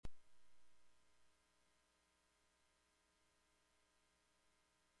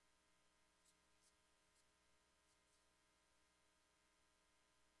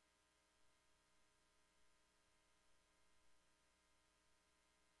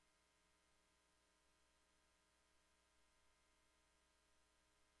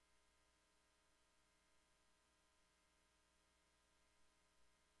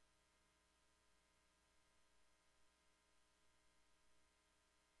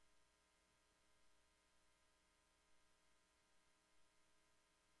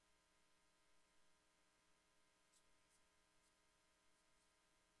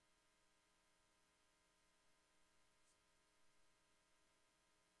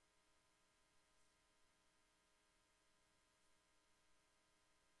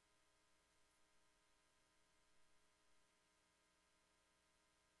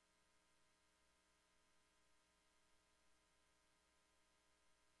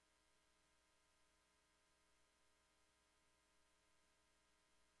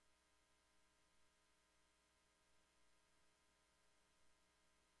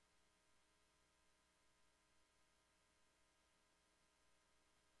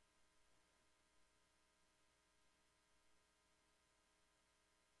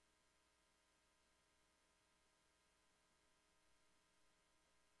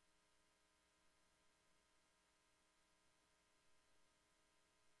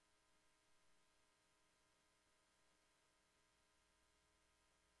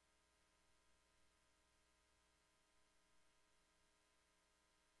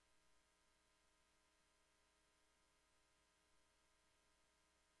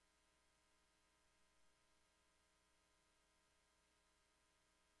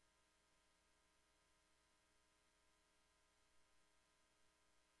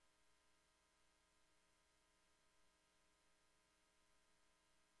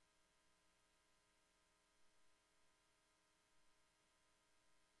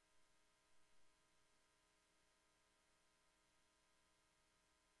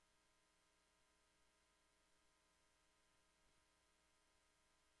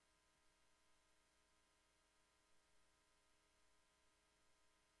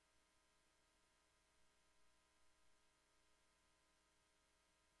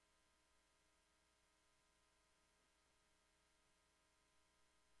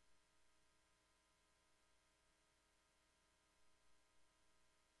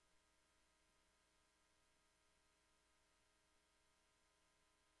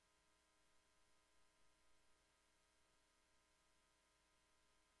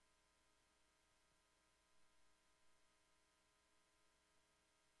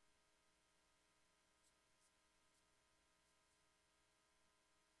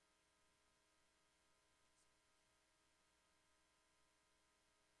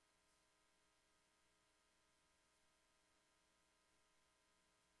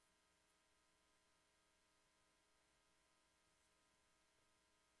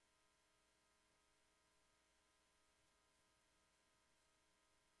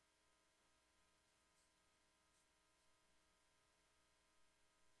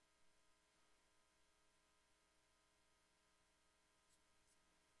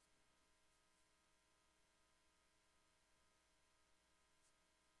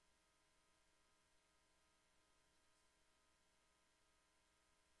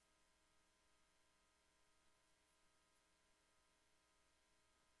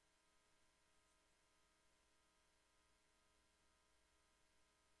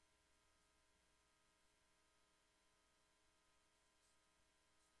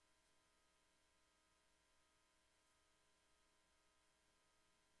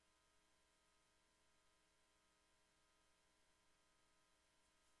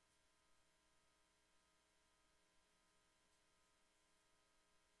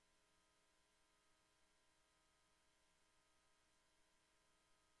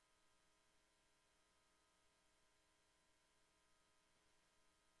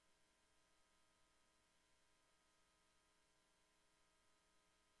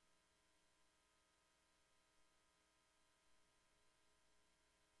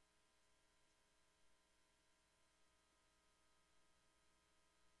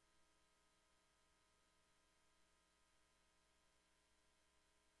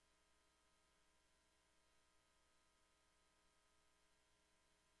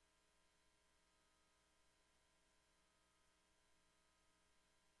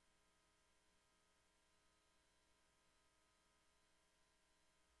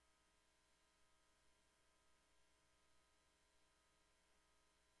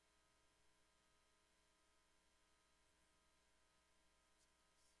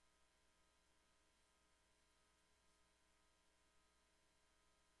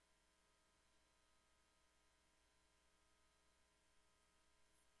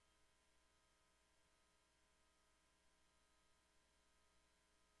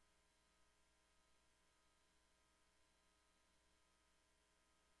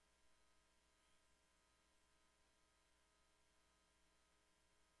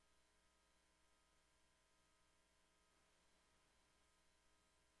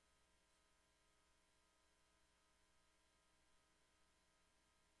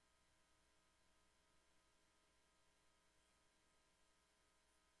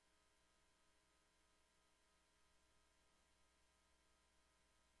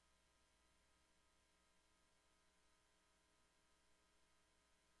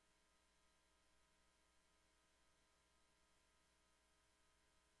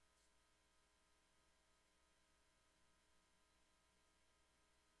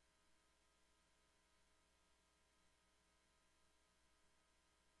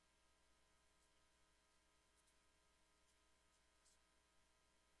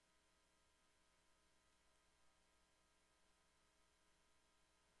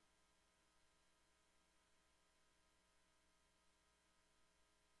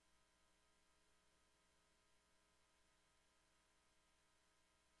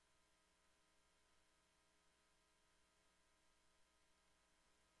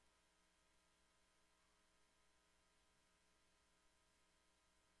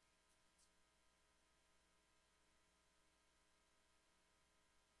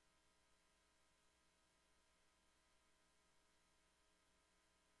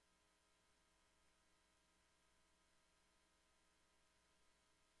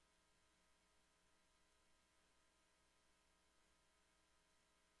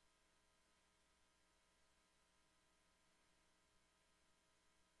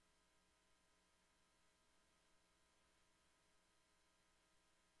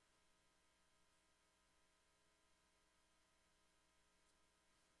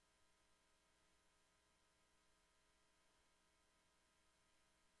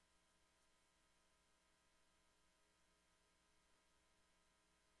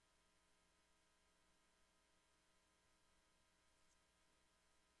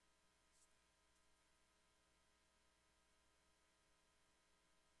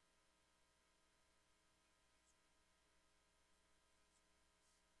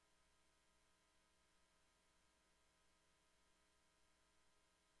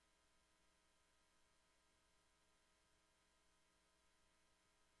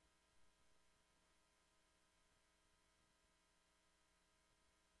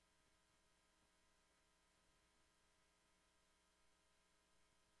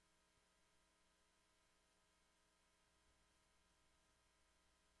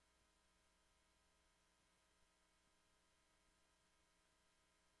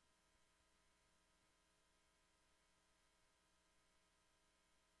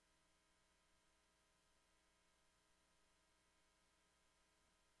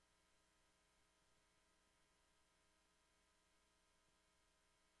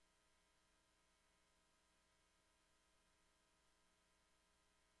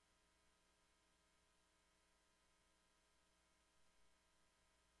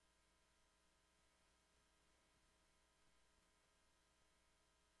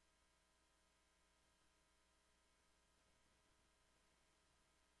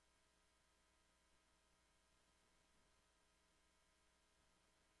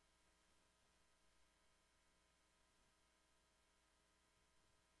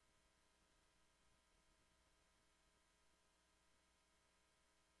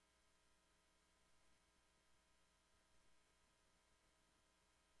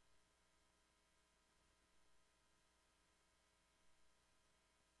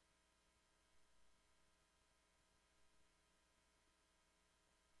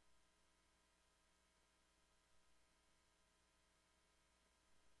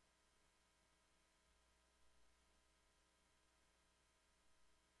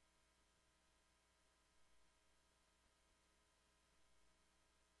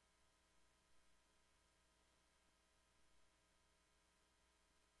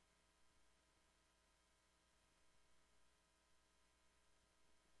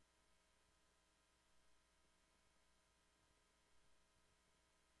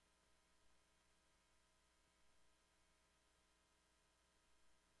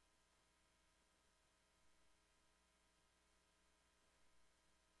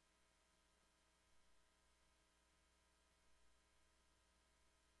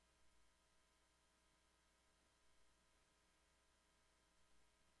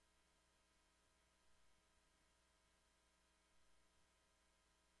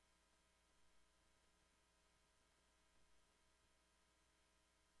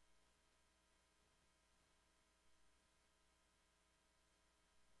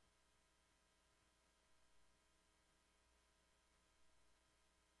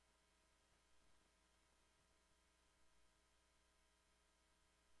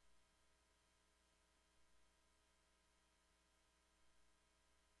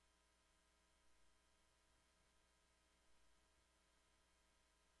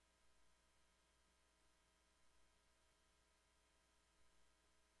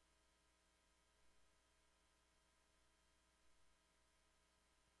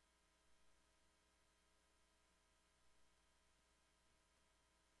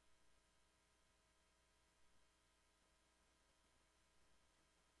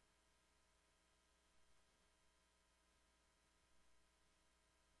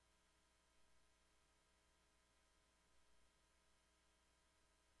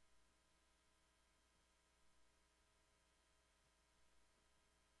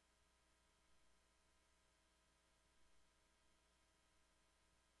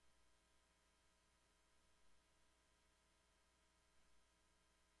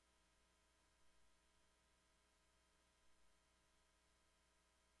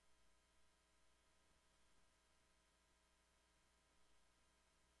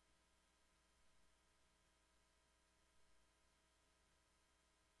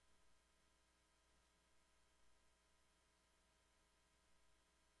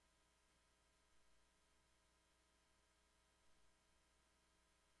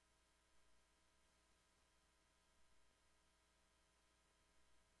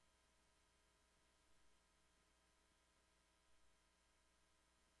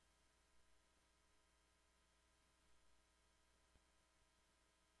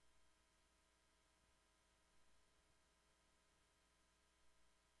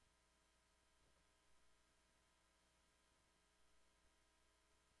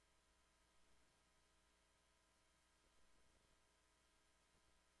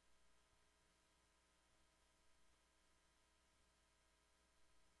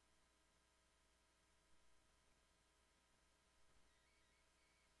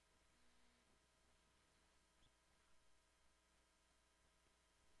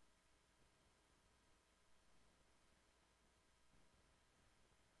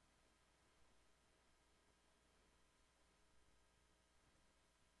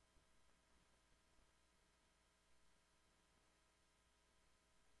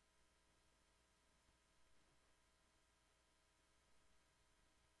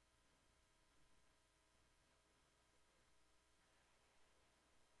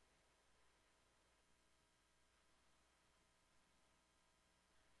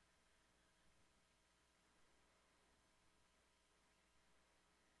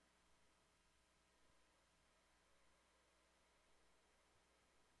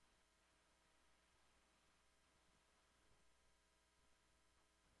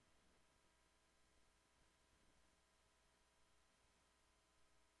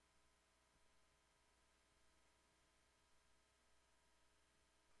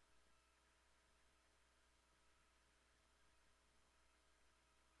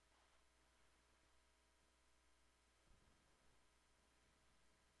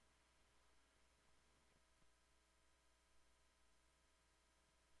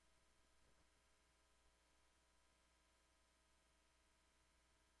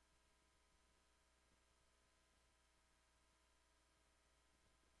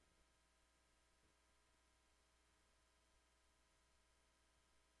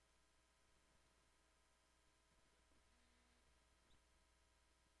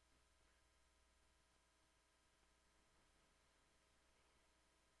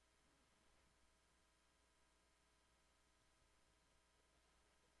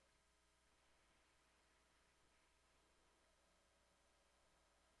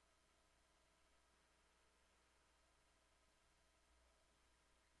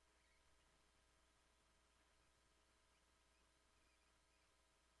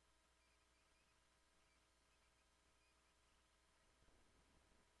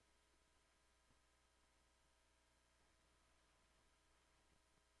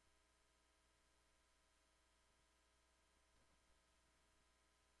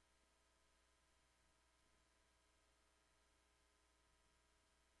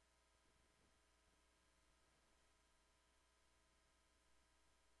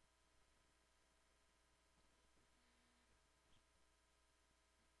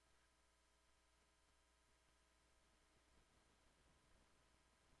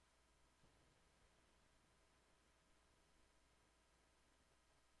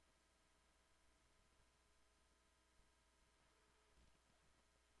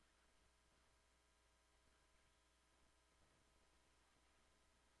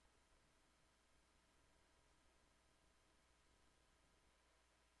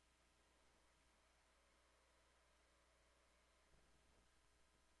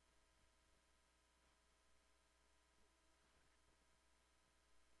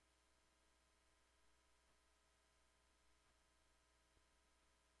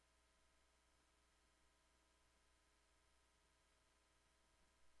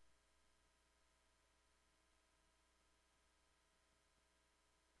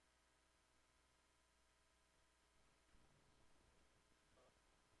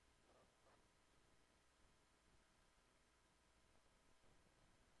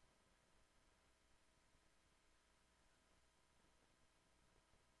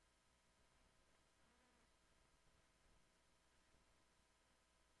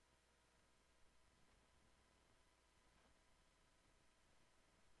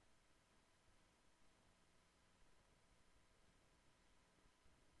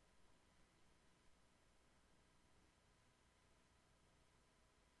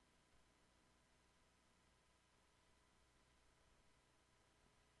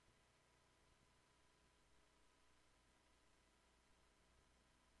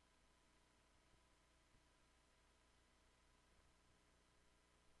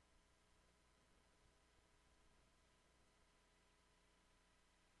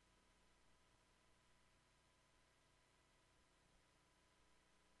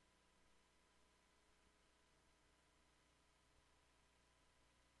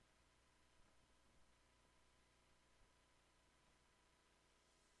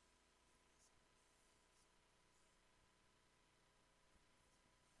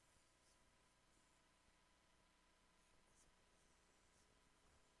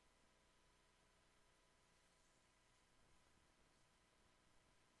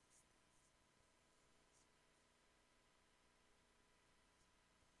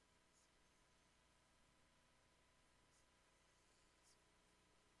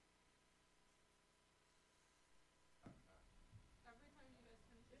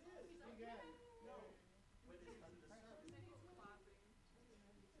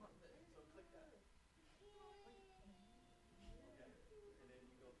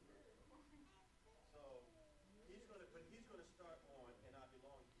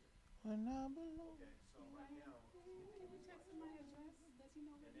When I belong. Okay, so right now, can we check somebody's address? Does he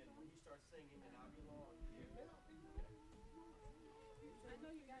know where? And then when he starts singing, and I belong here. Okay. I know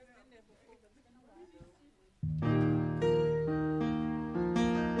you guys been there before, but it's been a while.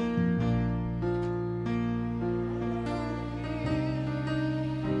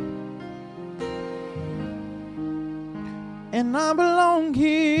 And I belong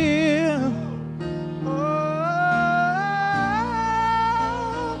here. Oh,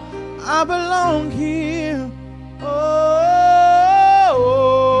 I belong here. Oh,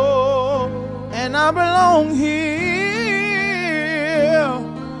 and I belong here.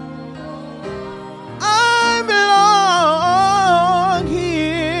 I belong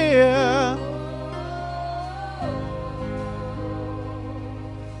here.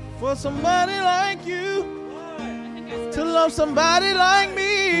 For somebody like you to love somebody like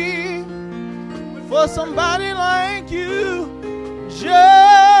me, for somebody like you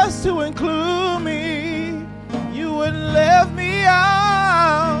just to include me. You wouldn't let me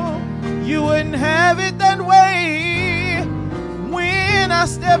out, you wouldn't have it that way. When I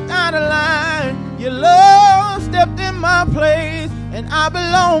stepped out of line, your love stepped in my place, and I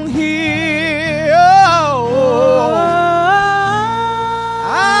belong here.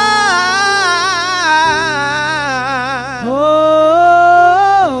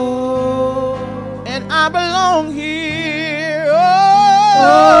 And I belong here.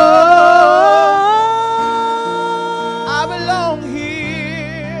 I belong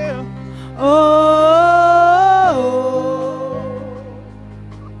here.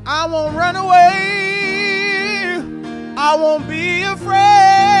 I won't run away. I won't be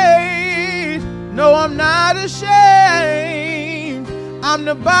afraid. No, I'm not ashamed. I'm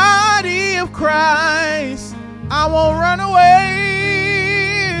the body of Christ. I won't run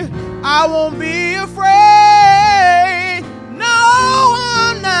away. I won't be afraid. No,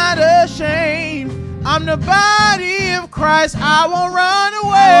 I'm not ashamed. I'm the body of Christ. I won't run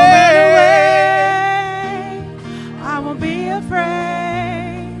away. I won't be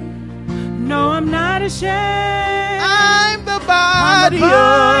afraid. No, I'm not ashamed. I'm the body, of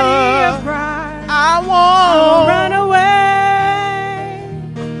Christ. I I won't won't run away.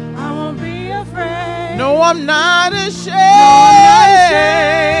 I won't be afraid. No, I'm not ashamed.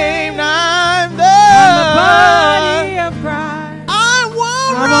 I'm the body of Christ. I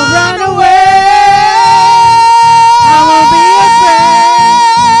won't I won't run run away. I won't be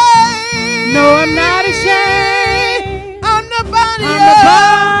afraid. No, I'm not ashamed. I'm the body, I'm the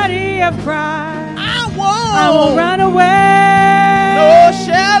body of Christ. I won't run away. No,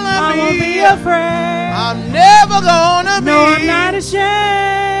 shall I won't be afraid. I'm never gonna be. No, I'm not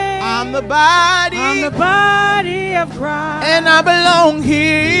ashamed. I'm the body. I'm the body of Christ. And I belong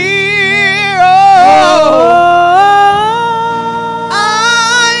here.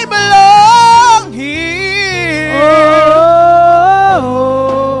 I belong here.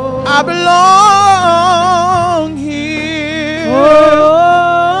 I belong here.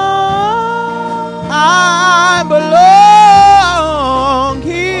 I belong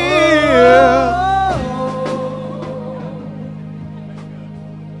here.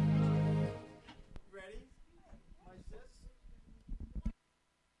 Ready? Like this?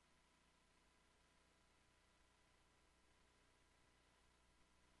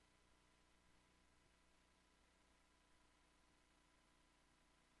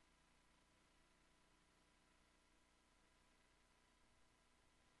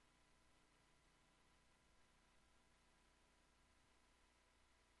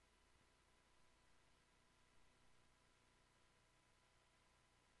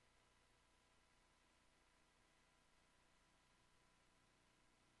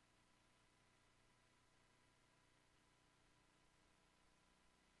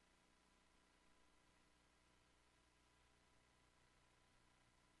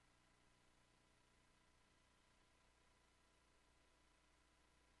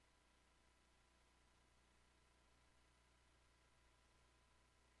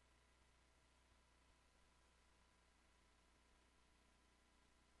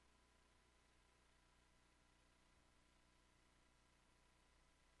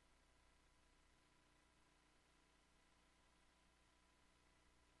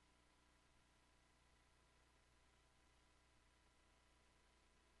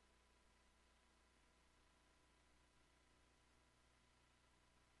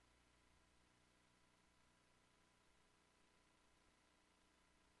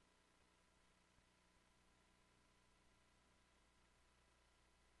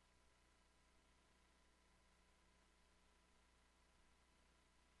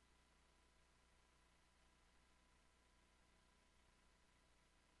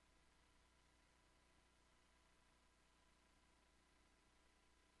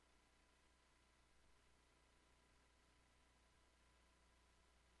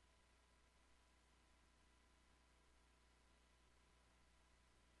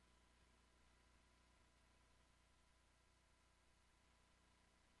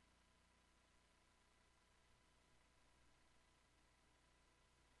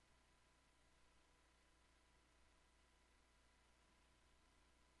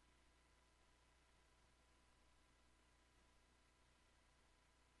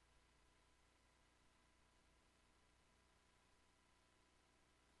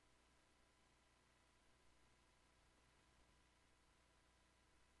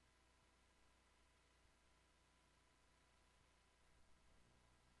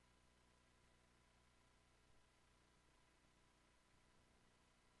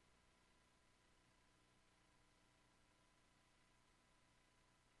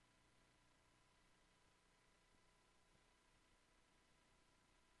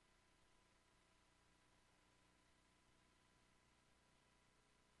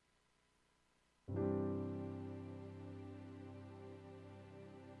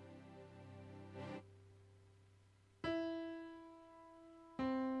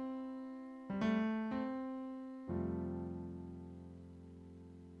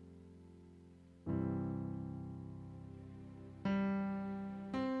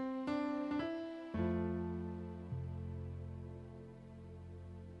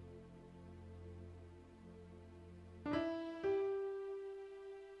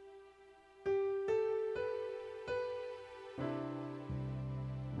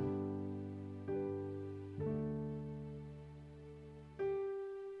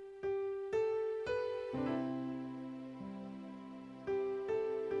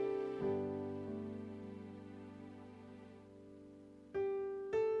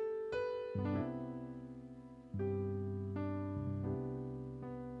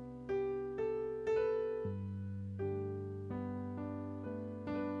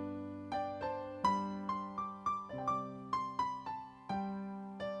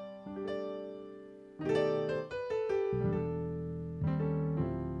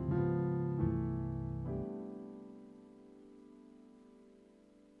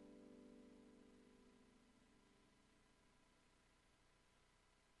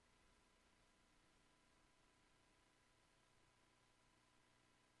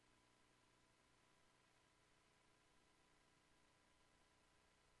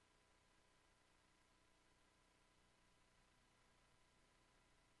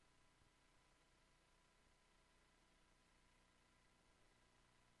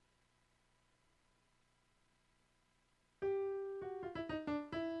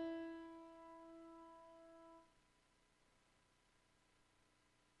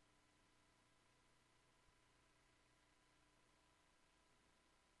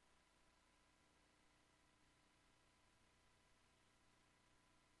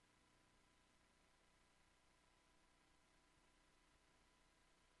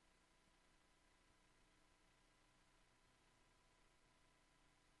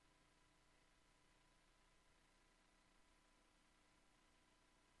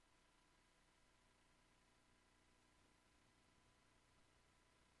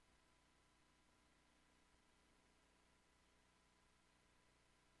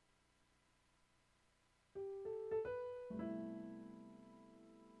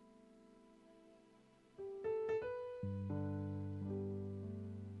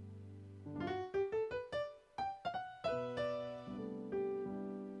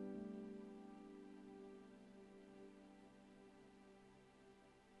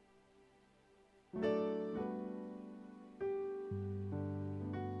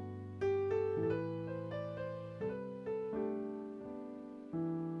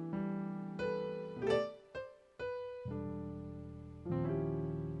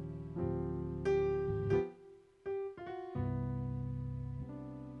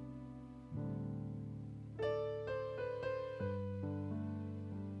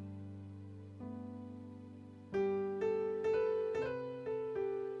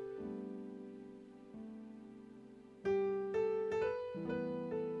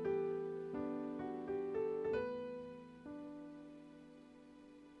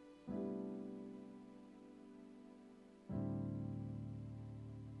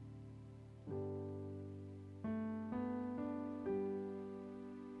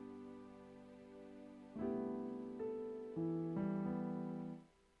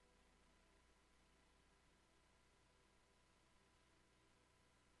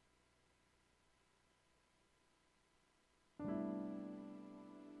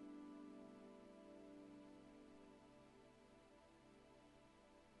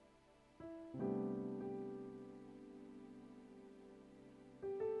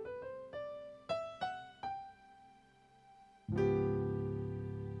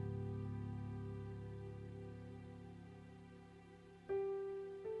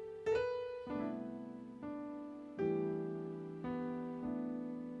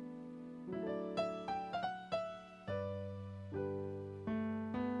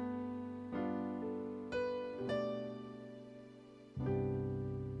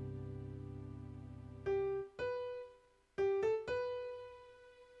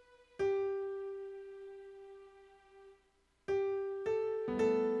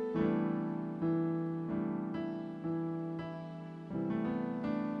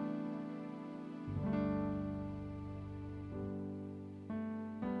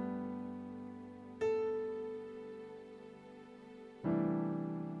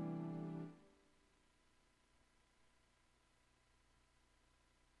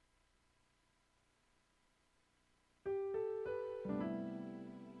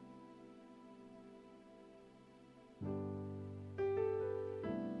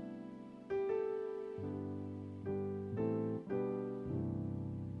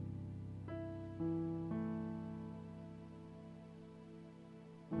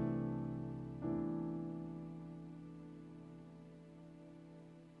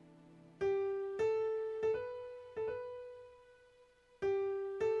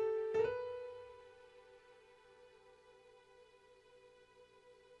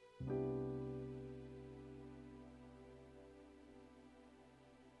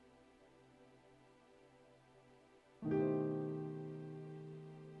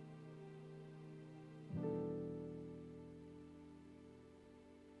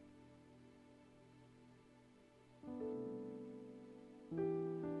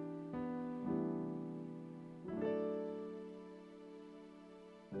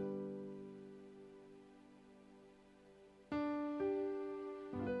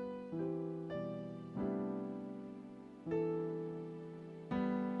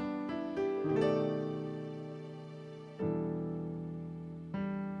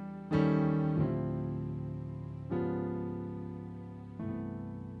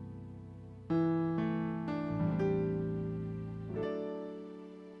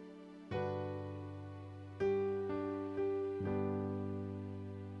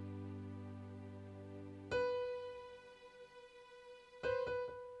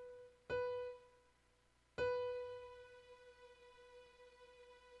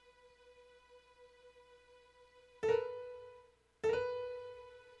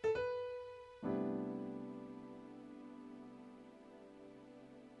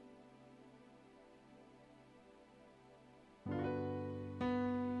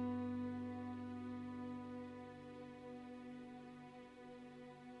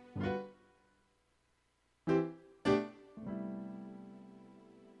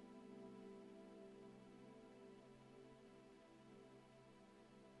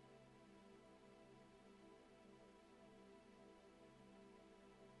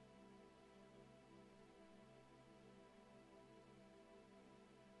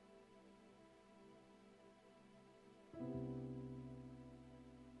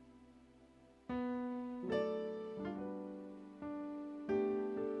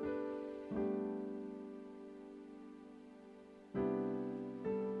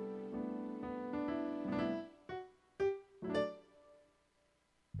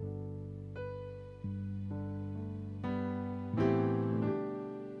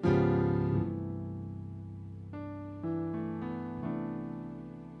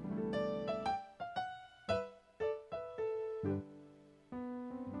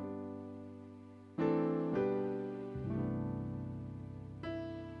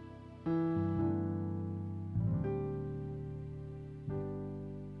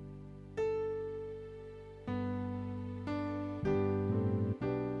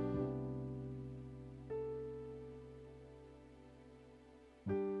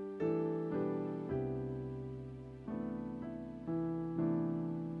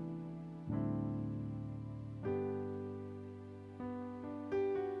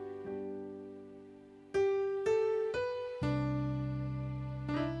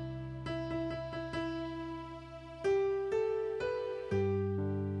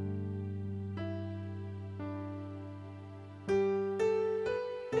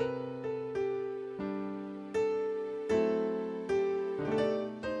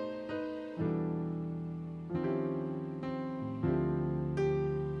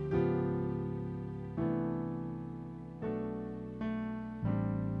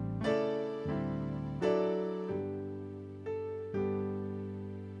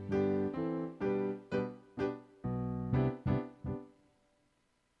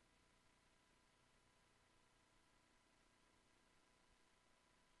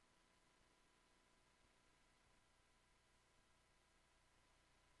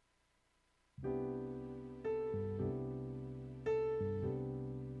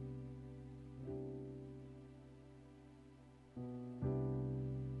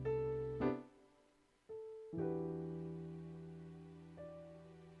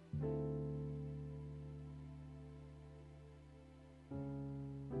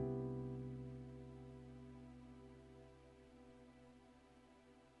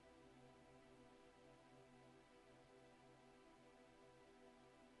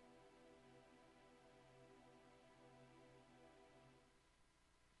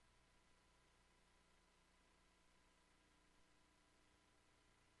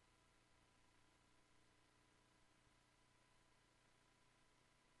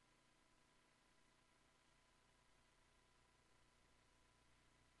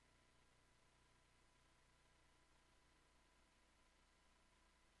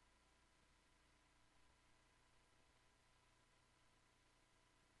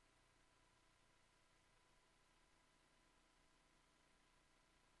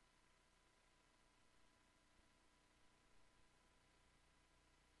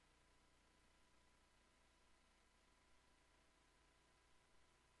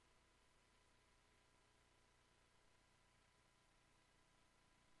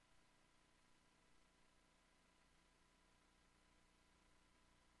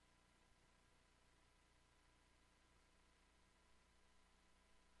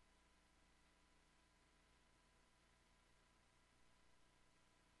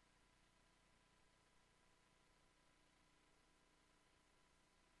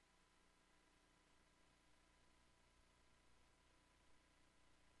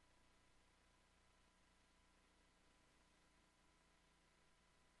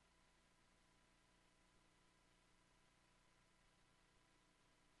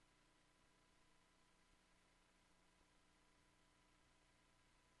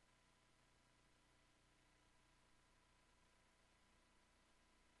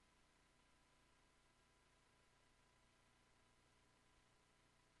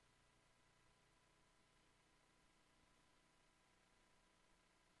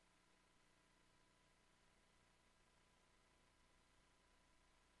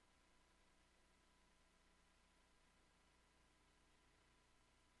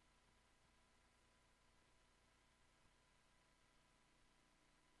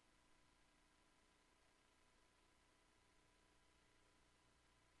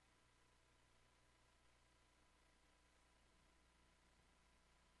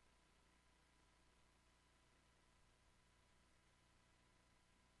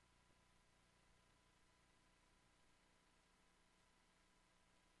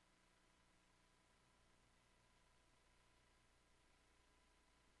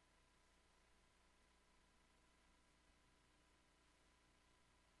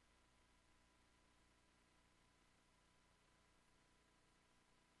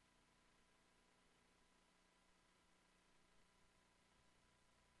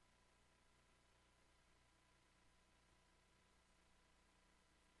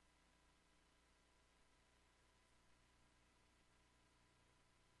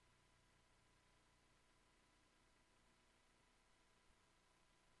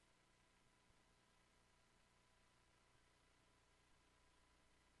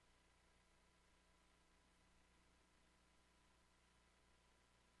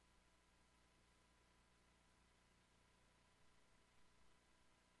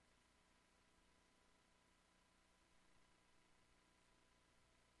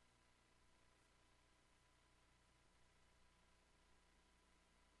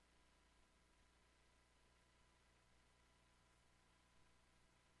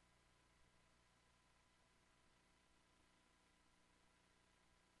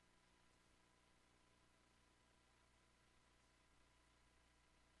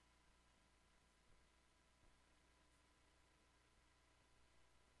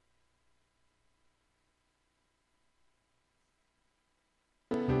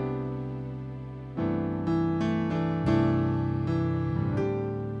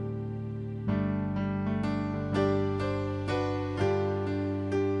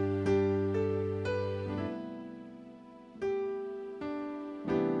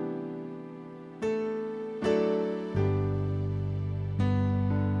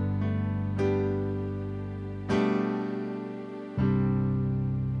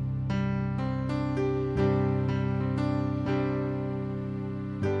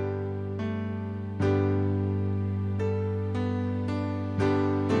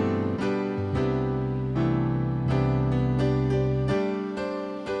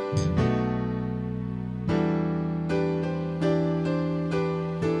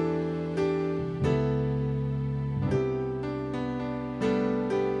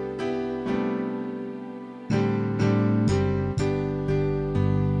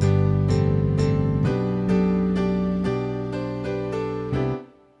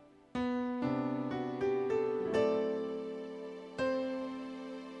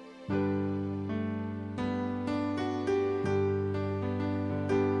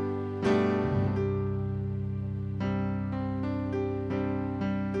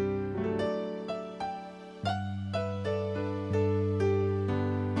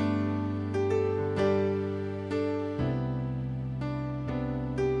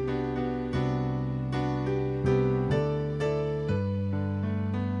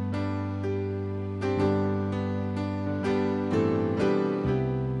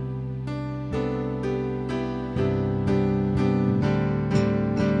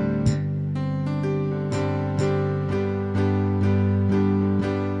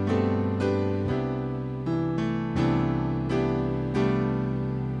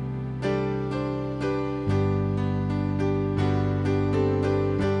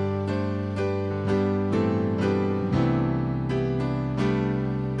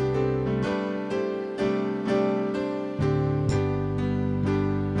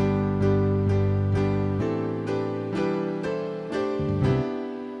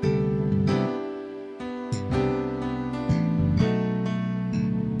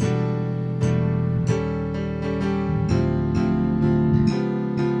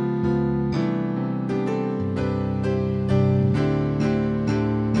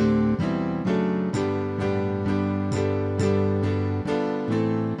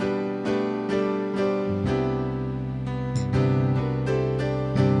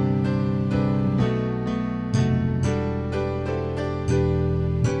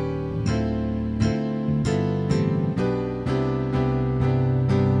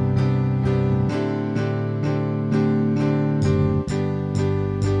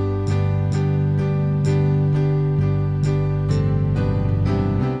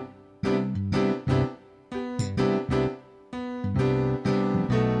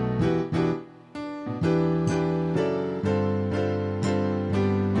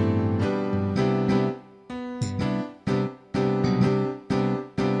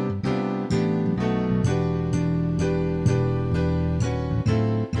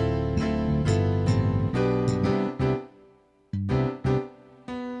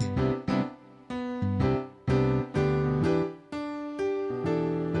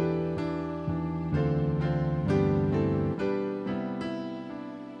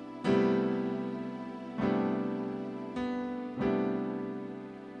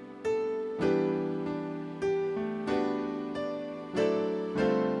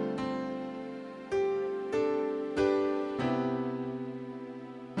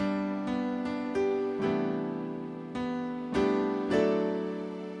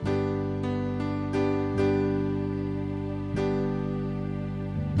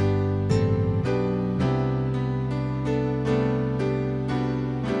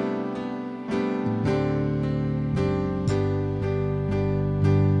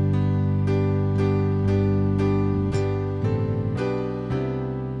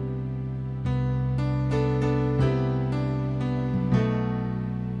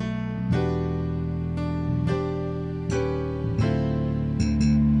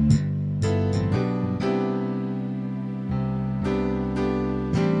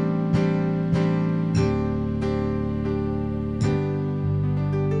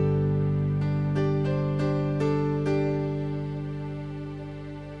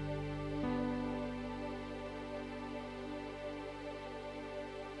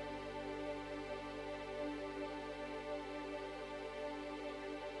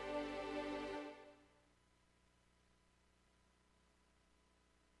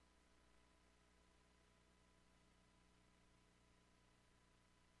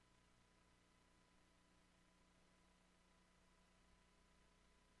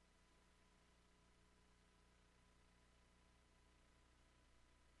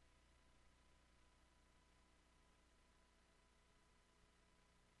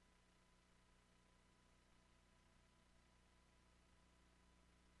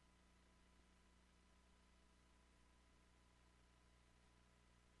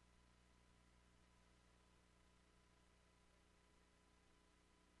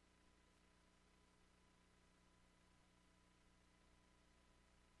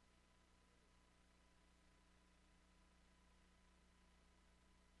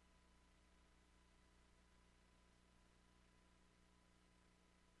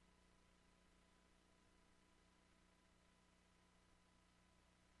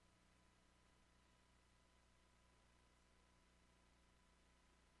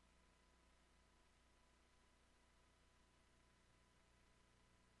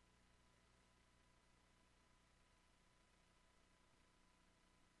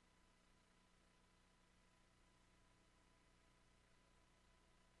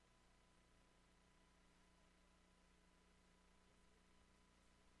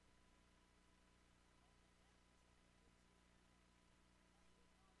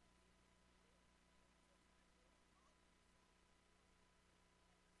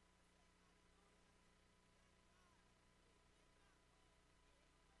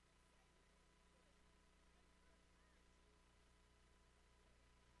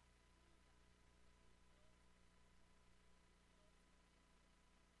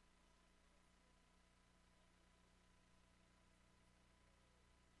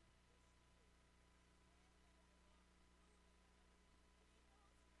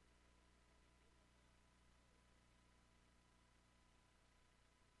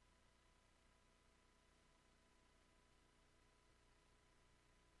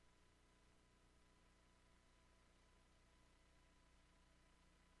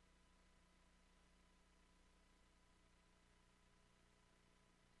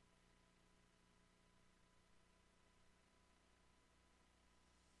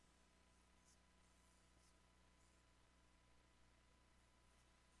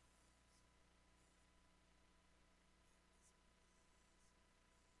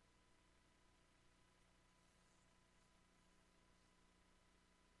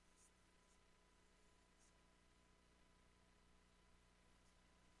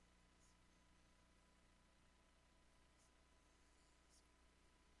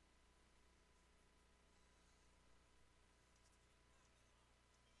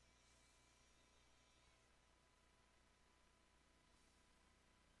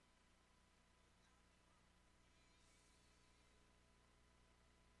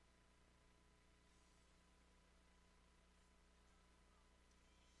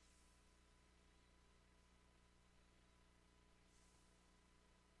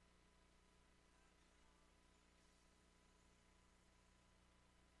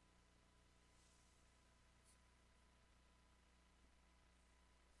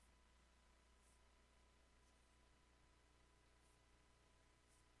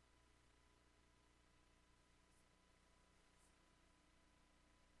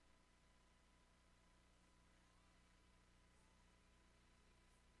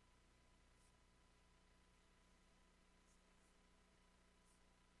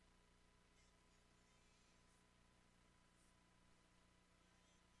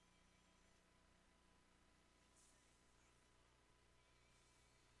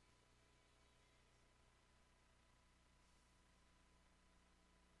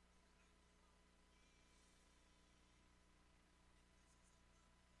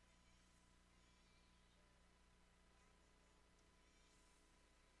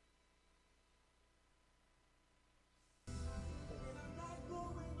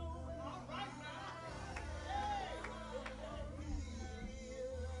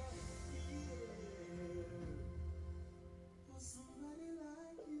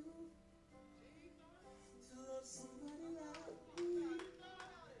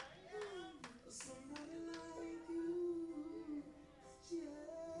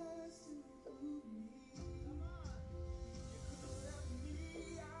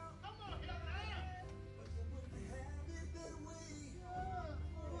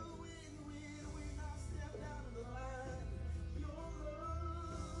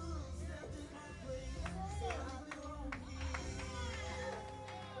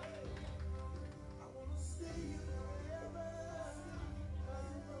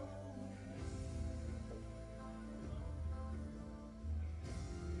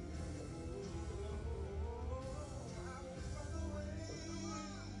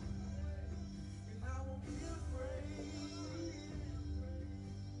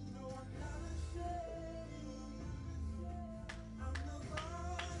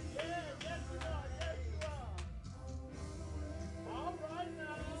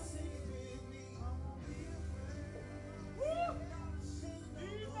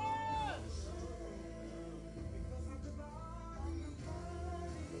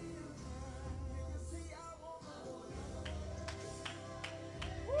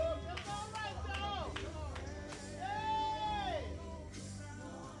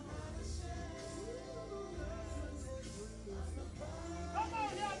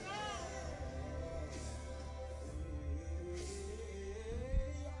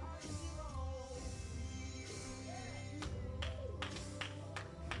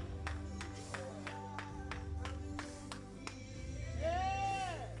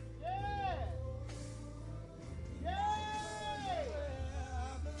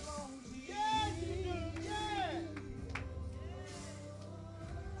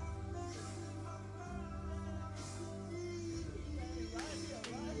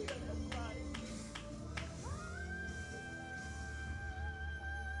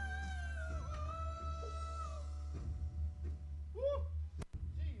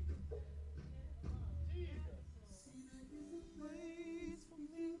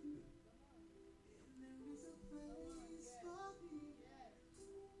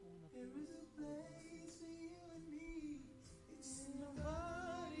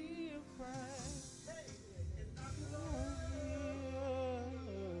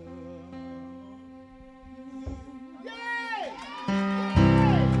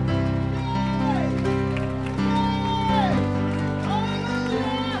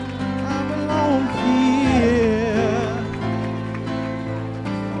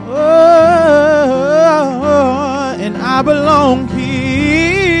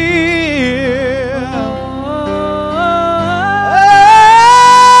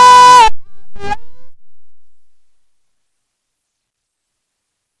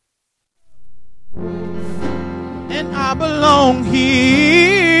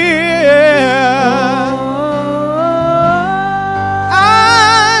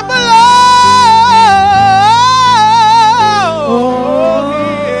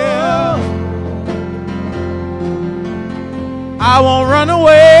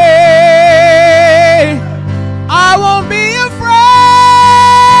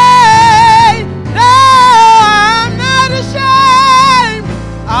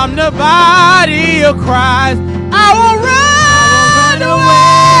 of Christ. I will run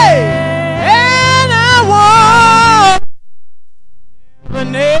away, and I won't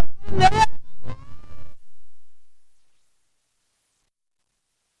never.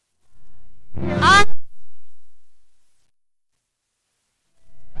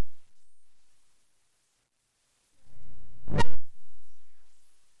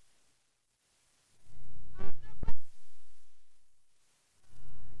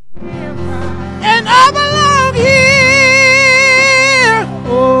 And I belong here.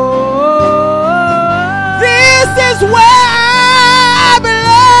 Oh, this is where I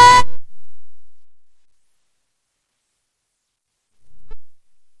belong.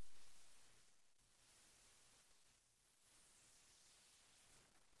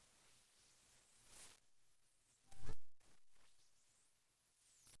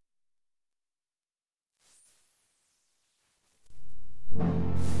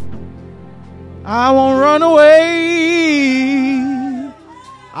 I won't run away.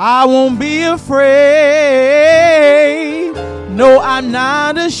 I won't be afraid. No, I'm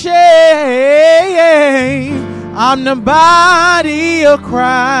not ashamed. I'm the body of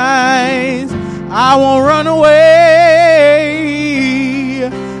Christ. I won't run away.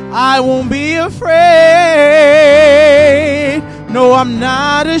 I won't be afraid. No, I'm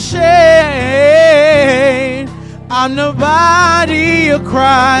not ashamed. I'm the body of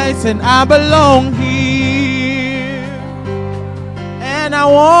Christ, and I belong here. And I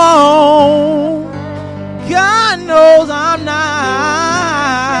won't. God knows I'm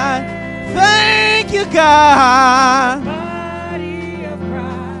not. Thank you, God.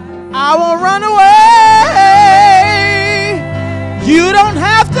 I won't run away. You don't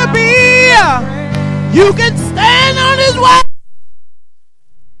have to be. You can stand on His way.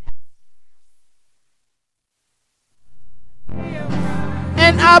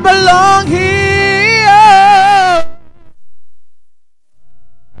 And I belong here.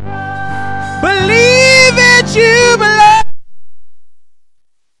 Believe it, you belong.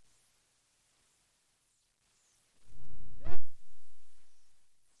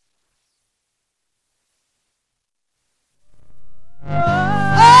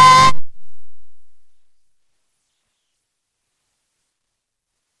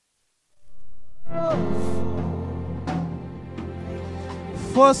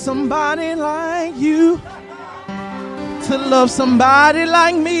 For somebody like you to love somebody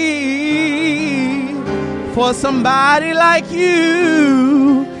like me, for somebody like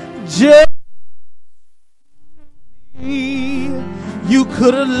you, just you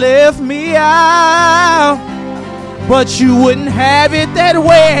could have left me out, but you wouldn't have it that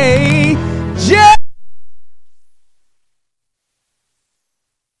way. Just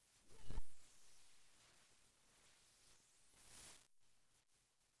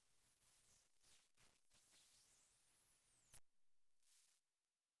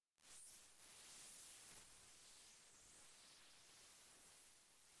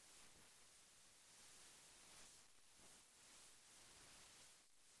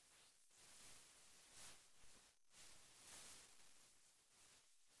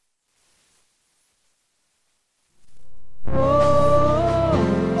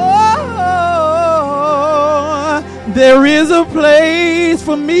there is a place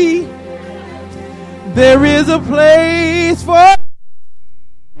for me. There is a place for.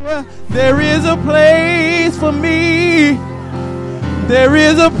 There is a place for me. There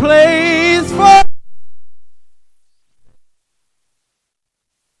is a place for.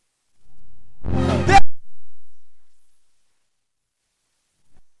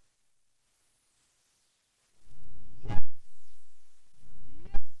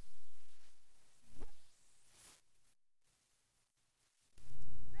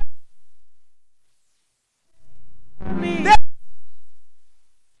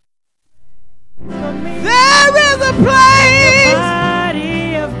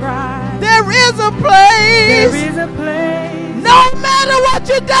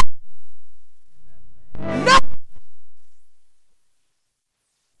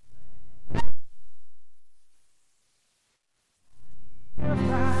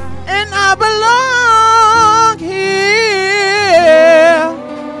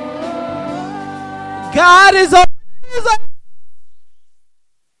 God is on.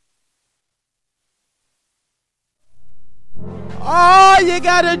 All you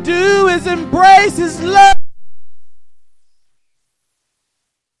gotta do is embrace His love.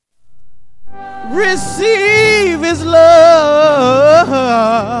 Receive His love.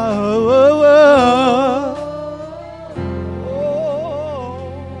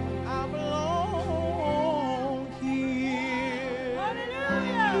 I belong here.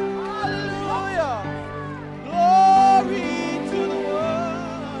 Hallelujah. Hallelujah.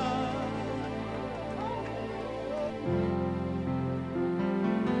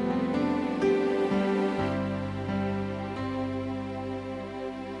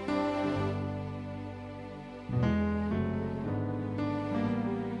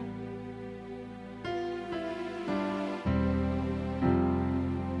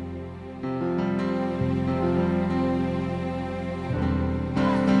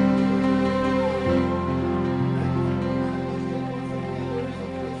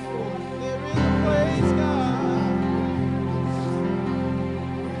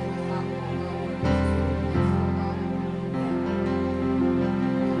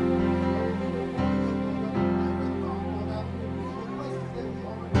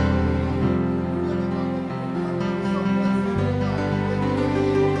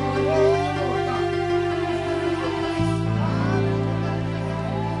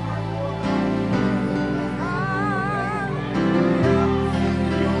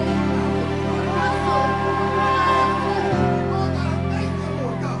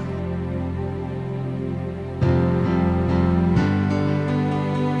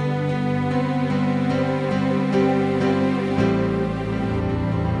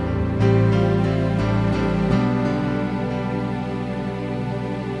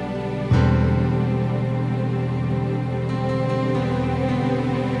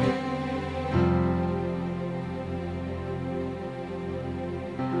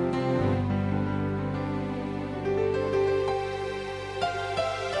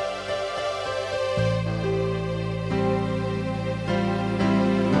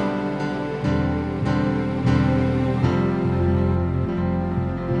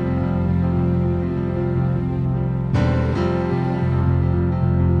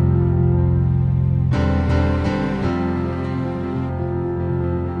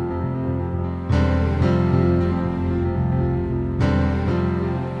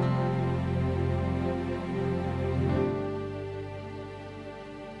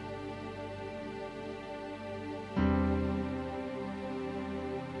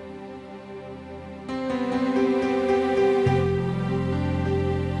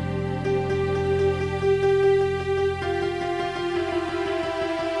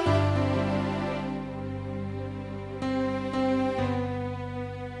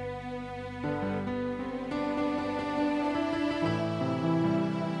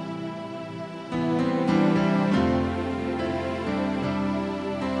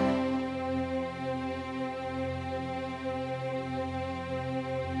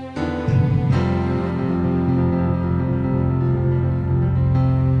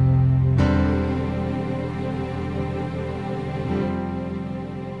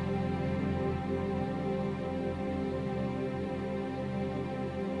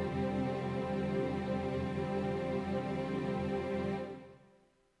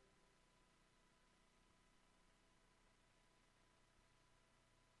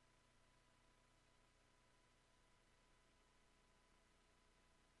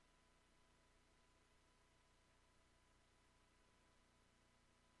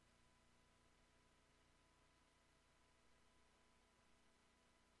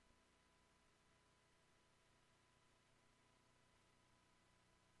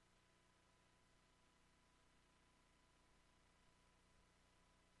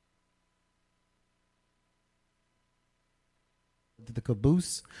 to the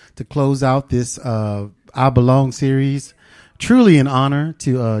caboose to close out this I Belong series. Truly an honor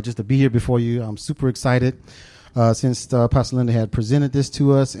to just to be here before you. I'm super excited since Pastor Linda had presented this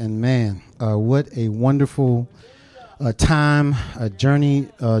to us. And man, what a wonderful time, a journey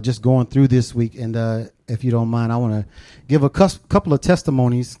just going through this week. And if you don't mind, I want to give a couple of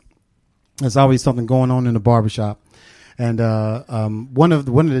testimonies. There's always something going on in the barbershop. And one of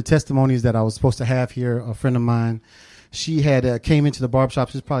the testimonies that I was supposed to have here, a friend of mine, she had came into the barbershop.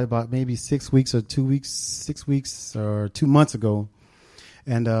 She was probably about maybe 6 weeks or 2 months ago.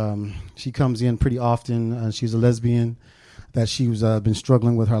 And she comes in pretty often. She's a lesbian that she was been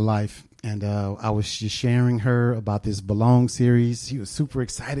struggling with her life. And I was just sharing her about this Belong series. She was super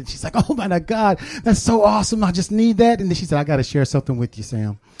excited. She's like, oh, my God, that's so awesome. I just need that. And then she said, I got to share something with you,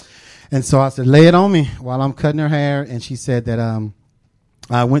 Sam. And so I said, lay it on me while I'm cutting her hair. And she said that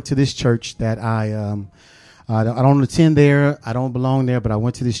I went to this church that I don't attend there. I don't belong there. But I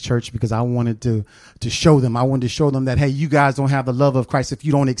went to this church because I wanted to show them. I wanted to show them that, hey, you guys don't have the love of Christ if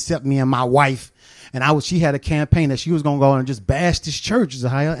you don't accept me and my wife. And she had a campaign that she was going to go and just bash this church,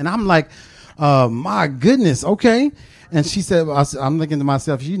 Zahia. And I'm like, my goodness, okay. And she said, I'm thinking to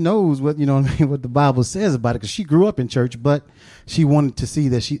myself, she knows what, what the Bible says about it, because she grew up in church, but she wanted to see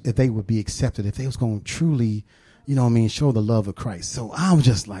that they would be accepted, if they was going to truly, show the love of Christ. So I'm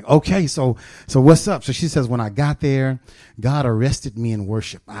just like, okay, so what's up? So she says, when I got there, God arrested me in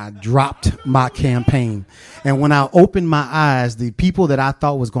worship. I dropped my campaign. And when I opened my eyes, the people that I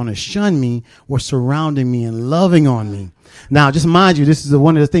thought was going to shun me were surrounding me and loving on me. Now, just mind you, this is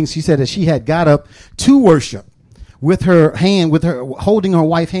one of the things she said, that she had got up to worship with her holding her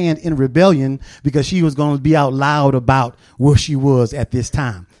wife's hand in rebellion, because she was going to be out loud about where she was at this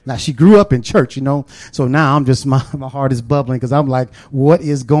time. Now, she grew up in church, so now I'm just, my heart is bubbling, because I'm like, what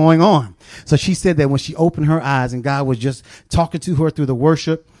is going on? So she said that when she opened her eyes and God was just talking to her through the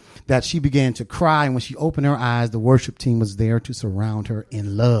worship, that she began to cry. And when she opened her eyes, the worship team was there to surround her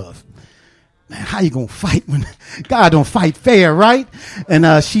in love. Man, how you gonna fight when God don't fight fair, right?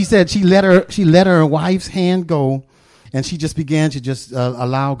 And she said she let her wife's hand go, and she just began to just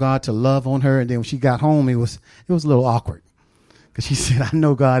allow God to love on her. And then when she got home, it was a little awkward, because she said, I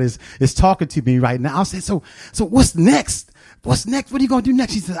know God is talking to me right now. I said, so what's next? What's next? What are you going to do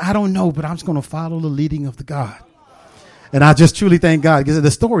next? She said, I don't know, but I'm just going to follow the leading of the God. And I just truly thank God, because the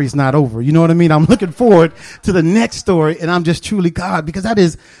story is not over. You know what I mean? I'm looking forward to the next story, and I'm just truly God, because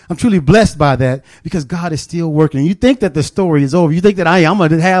I'm truly blessed by that, because God is still working. You think that the story is over. You think that I'm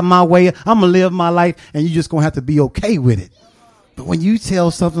going to have my way. I'm going to live my life, and you're just going to have to be okay with it. But when you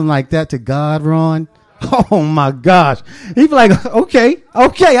tell something like that to God, Ron, oh my gosh, he'd be like, okay,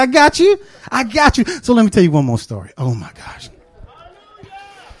 I got you. So let me tell you one more story. Oh my gosh.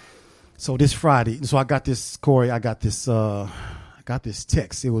 So this Friday, I got this, Corey, I got this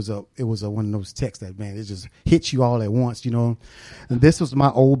text. It was one of those texts that, man, it just hits you all at once, And this was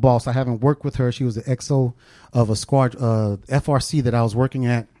my old boss. I haven't worked with her. She was the XO of a FRC that I was working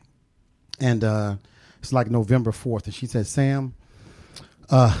at. And, it's like November 4th. And she said, Sam,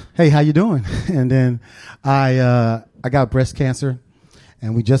 hey, how you doing? And then I got breast cancer,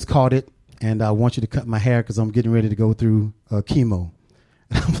 and we just caught it. And I want you to cut my hair, because I'm getting ready to go through chemo.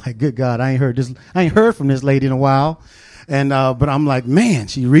 And I'm like, good God, I ain't heard from this lady in a while. And, but I'm like, man,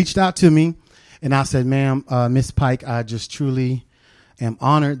 she reached out to me, and I said, ma'am, Miss Pike, I just truly am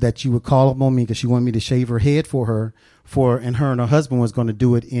honored that you would call upon me, because she wanted me to shave her head for her, and her husband was going to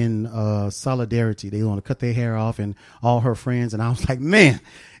do it in solidarity. They want to cut their hair off, and all her friends. And I was like, man,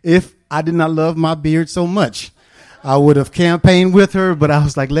 if I did not love my beard so much, I would have campaigned with her. But I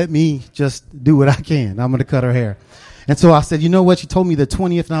was like, let me just do what I can. I'm going to cut her hair. And so I said, you know what? She told me the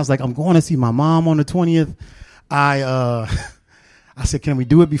 20th, and I was like, I'm going to see my mom on the 20th. I said, can we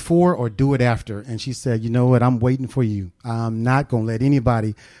do it before or do it after? And she said, you know what? I'm waiting for you. I'm not going to let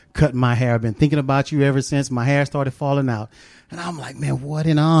anybody cut my hair. I've been thinking about you ever since my hair started falling out. And I'm like, man, what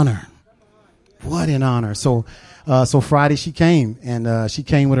an honor. What an honor. So Friday she came, and she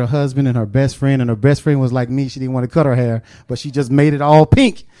came with her husband and her best friend. And her best friend was like me. She didn't want to cut her hair, but she just made it all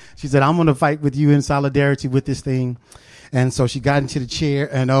pink. She said, I'm going to fight with you in solidarity with this thing. And so she got into the chair,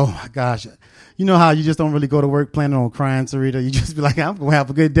 and oh my gosh, you know how you just don't really go to work planning on crying, Sarita? You just be like, I'm going to have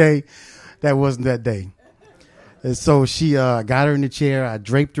a good day. That wasn't that day. And so she got her in the chair. I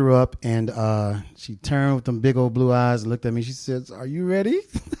draped her up, and she turned with them big old blue eyes and looked at me. She says, are you ready?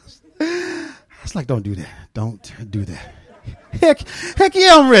 I was like, don't do that. Don't do that. Heck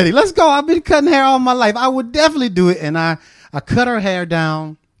yeah, I'm ready. Let's go. I've been cutting hair all my life. I would definitely do it. And I cut her hair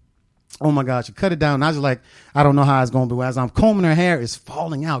down. Oh my God, she cut it down. And I was like, I don't know how it's going to be. As I'm combing her hair, it's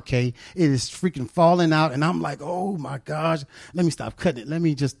falling out, Kay. It is freaking falling out. And I'm like, oh my gosh, let me stop cutting it. Let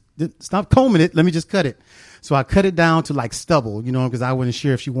me just stop combing it. Let me just cut it. So I cut it down to like stubble, you know, because I wasn't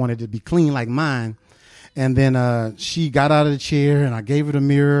sure if she wanted it to be clean like mine. And then she got out of the chair and I gave her the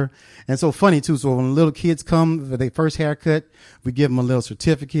mirror. And so funny too. So when little kids come for their first haircut, we give them a little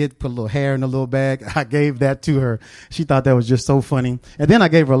certificate, put a little hair in a little bag. I gave that to her. She thought that was just so funny. And then I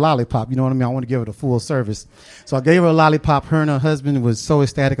gave her a lollipop. You know what I mean? I want to give her the full service. So I gave her a lollipop. Her and her husband was so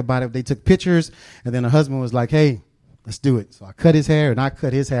ecstatic about it. They took pictures and then her husband was like, hey, let's do it. So I cut his hair and I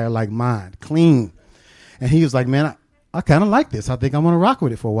cut his hair like mine, clean. And he was like, man, I kind of like this. I think I'm going to rock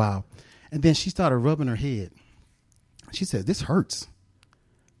with it for a while. And then she started rubbing her head. She said, this hurts.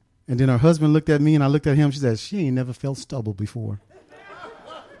 And then her husband looked at me and I looked at him. She said, she ain't never felt stubble before.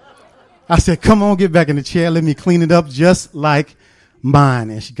 I said, come on, get back in the chair. Let me clean it up just like mine.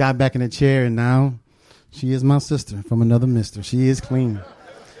 And she got back in the chair and now she is my sister from another mister. She is clean.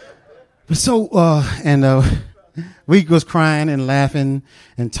 So, we was crying and laughing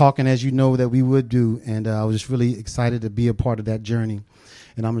and talking as you know that we would do. And I was just really excited to be a part of that journey.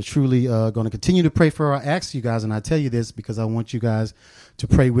 And I'm truly going to continue to pray for her. I ask you guys, and I tell you this because I want you guys to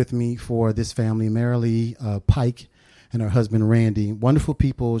pray with me for this family, Marilee Pike and her husband, Randy. Wonderful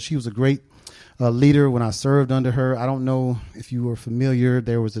people. She was a great leader when I served under her. I don't know if you were familiar.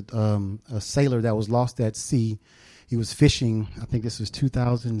 There was a sailor that was lost at sea. He was fishing. I think this was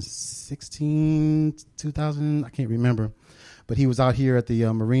 2016, 2000. I can't remember. But he was out here at the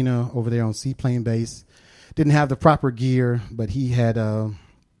marina over there on Seaplane Base. Didn't have the proper gear, but he had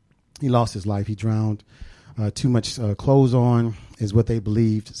he lost his life. He drowned. Too much clothes on is what they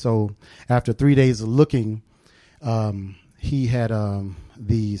believed. So after 3 days of looking, he had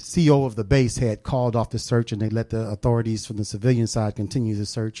the CO of the base had called off the search, and they let the authorities from the civilian side continue the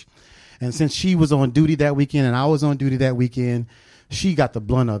search. And since she was on duty that weekend and I was on duty that weekend, she got the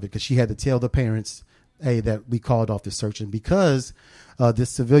blunt of it because she had to tell the parents, hey, that we called off the search. And because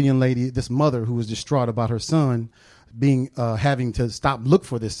this civilian lady, this mother who was distraught about her son being having to look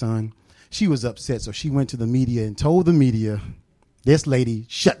for this son, she was upset. So she went to the media and told the media, this lady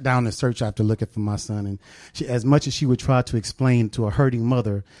shut down the search after looking for my son. And she, as much as she would try to explain to a hurting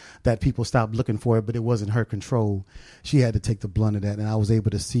mother that people stopped looking for it, but it wasn't her control, she had to take the blunt of that. And I was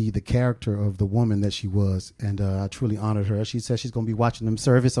able to see the character of the woman that she was. And I truly honored her. She said she's going to be watching them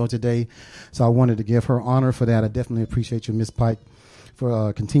service on today. So I wanted to give her honor for that. I definitely appreciate you, Miss Pike,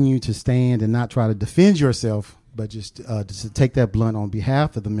 for continuing to stand and not try to defend yourself, but just to take that blunt on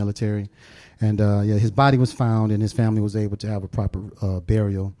behalf of the military. And his body was found and his family was able to have a proper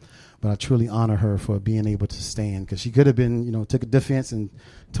burial. But I truly honor her for being able to stand, because she could have been, took a defense and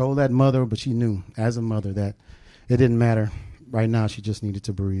told that mother, but she knew as a mother that it didn't matter. Right now, she just needed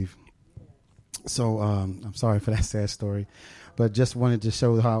to breathe. So I'm sorry for that sad story, but just wanted to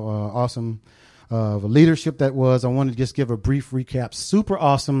show how awesome of leadership that was. I wanted to just give a brief recap. Super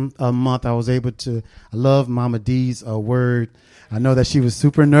awesome month. I love Mama D's word. I know that she was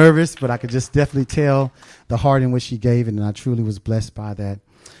super nervous, but I could just definitely tell the heart in which she gave it, and I truly was blessed by that.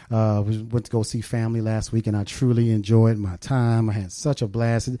 We went to go see family last week, and I truly enjoyed my time. I had such a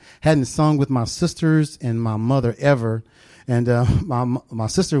blast. Hadn't sung with my sisters and my mother ever, and my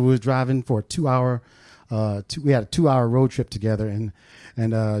sister was driving for a 2 hour. We had a 2 hour road trip together, and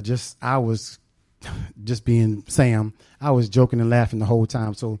I was just being Sam. I was joking and laughing the whole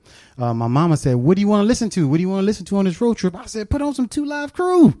time. So my mama said, what do you want to listen to? What do you want to listen to on this road trip? I said, put on some 2 Live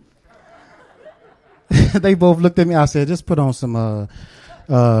Crew. They both looked at me. I said, just put on some,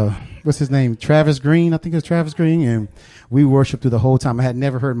 what's his name? Travis Green. I think it's Travis Green. And we worshiped through the whole time. I had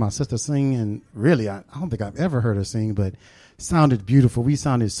never heard my sister sing. And really, I don't think I've ever heard her sing, but it sounded beautiful. We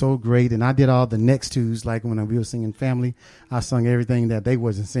sounded so great. And I did all the next twos. Like when we were singing Family, I sung everything that they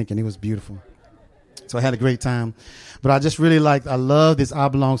wasn't singing. It was beautiful. So I had a great time. But I just really I love this I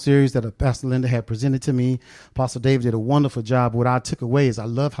Belong series that Pastor Linda had presented to me. Apostle David did a wonderful job. What I took away is I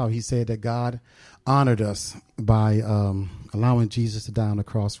love how he said that God honored us by allowing Jesus to die on the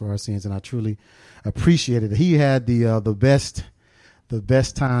cross for our sins. And I truly appreciated it. He had the best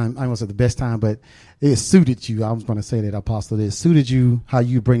time. I won't say the best time, but it suited you. I was going to say that, Apostle. It suited you how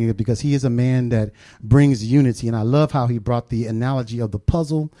you bring it, because he is a man that brings unity. And I love how he brought the analogy of the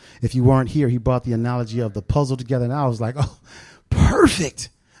puzzle. If you weren't here, he brought the analogy of the puzzle together. And I was like, oh, perfect.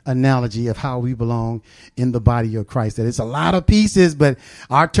 analogy of how we belong in the body of Christ. That it's a lot of pieces, but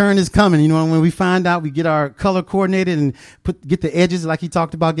our turn is coming. You know, when we find out, we get our color coordinated and get the edges like he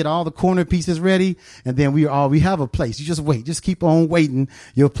talked about, get all the corner pieces ready, and then we have a place. You just wait, just keep on waiting.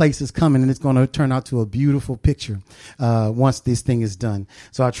 Your place is coming, and it's going to turn out to a beautiful picture once this thing is done.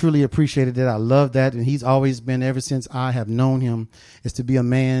 So I truly appreciated that. I love that, and he's always been, ever since I have known him, is to be a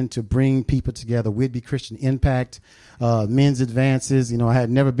man to bring people together. Whitby Christian Impact, men's advances. You know, I had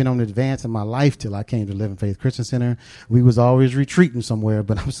never been on an advance in my life till I came to Living Faith Christian Center. We was always retreating somewhere,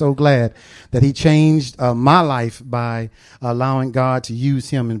 but I'm so glad that he changed my life by allowing God to use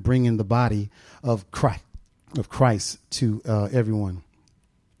him and bringing the body of Christ to everyone.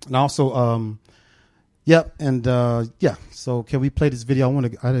 And also, so can we play this video?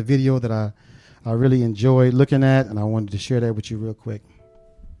 I had a video that I really enjoyed looking at, and I wanted to share that with you real quick.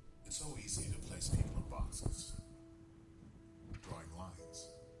 It's so easy to place people in boxes, drawing lines,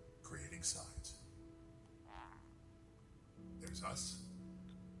 creating sides. There's us,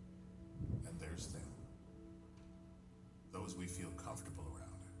 and there's them. Those we feel comfortable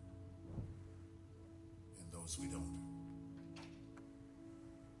around, and those we don't.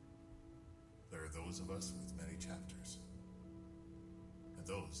 There are those of us with many chapters, and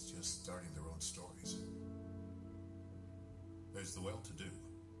those just starting their own stories. There's the well-to-do,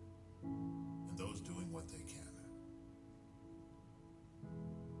 and those doing what they can.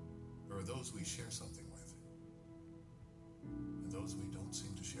 There are those we share something with, and those we don't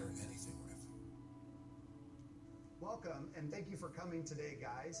seem to share anything with. Welcome, and thank you for coming today,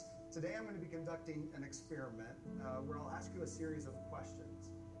 guys. Today I'm going to be conducting an experiment where I'll ask you a series of questions.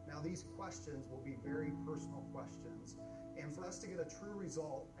 Now, these questions will be very personal questions, and for us to get a true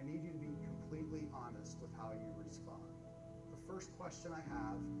result, I need you to be completely honest with how you respond. The first question I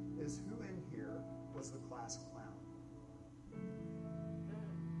have is, who in here was the class clown?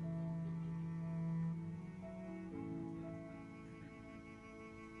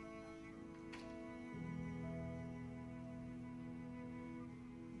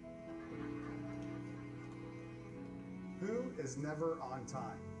 Who is never on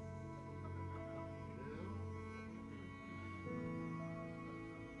time?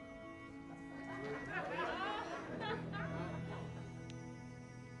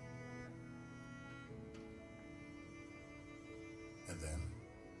 And then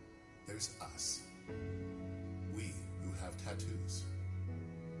there's us. We who have tattoos.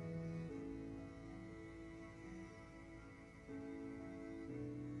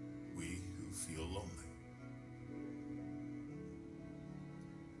 We who feel lonely.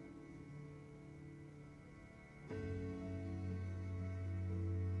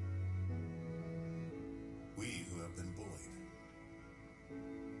 We who have been bullied.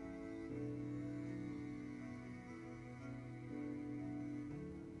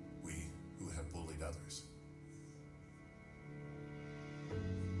 We who have bullied others.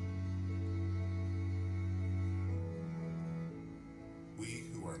 We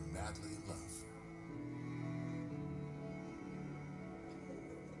who are madly in love.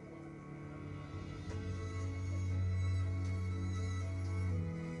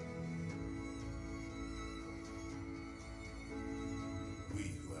 We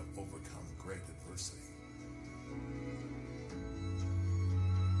who have overcome great adversity.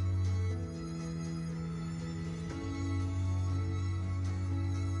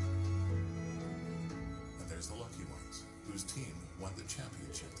 And there's the lucky ones, whose team won the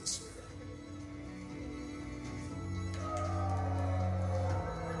championship this year.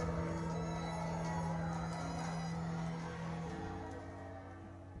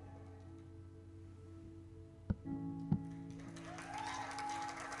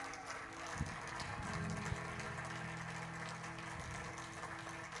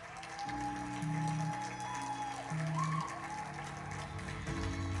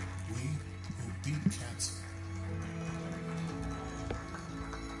 We who beat cancer.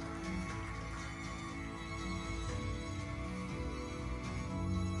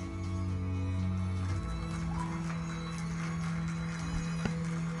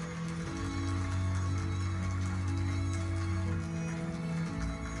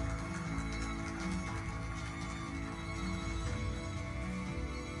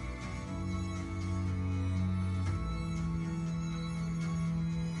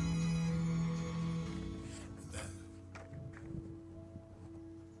 And then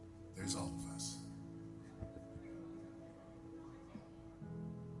there's all of us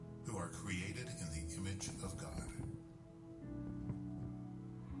who are created in the image of God.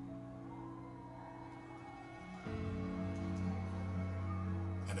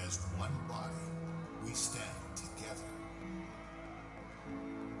 And as one body, we stand together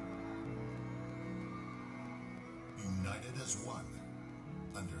united as one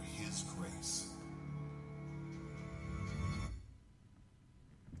under His grace.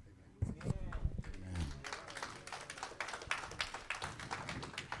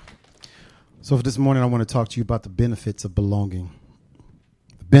 So for this morning, I want to talk to you about the benefits of belonging.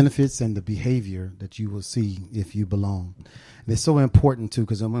 The benefits and the behavior that you will see if you belong. And it's so important, too,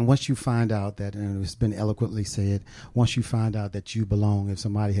 because once you find out that, and it's been eloquently said, once you find out that you belong, if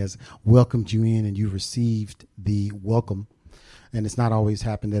somebody has welcomed you in and you received the welcome, and it's not always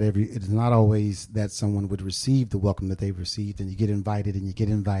happened that it's not always that someone would receive the welcome that they've received, and you get invited,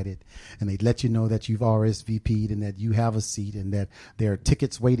 and they let you know that you've RSVP'd and that you have a seat and that there are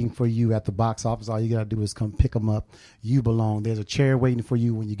tickets waiting for you at the box office. All you got to do is come pick them up. You belong. There's a chair waiting for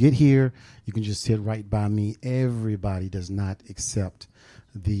you. When you get here, you can just sit right by me. Everybody does not accept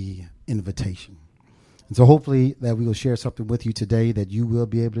the invitation. And so hopefully that we will share something with you today that you will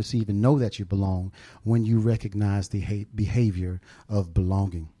be able to see and know that you belong when you recognize the behavior of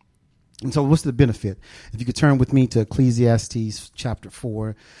belonging. And so what's the benefit? If you could turn with me to Ecclesiastes chapter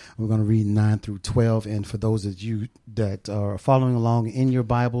 4, we're going to read 9 through 12. And for those of you that are following along in your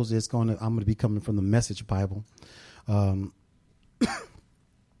Bibles, I'm going to be coming from the Message Bible.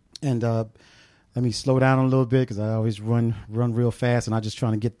 Let me slow down a little bit because I always run real fast and I'm just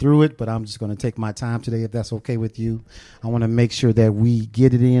trying to get through it. But I'm just going to take my time today, if that's okay with you. I want to make sure that we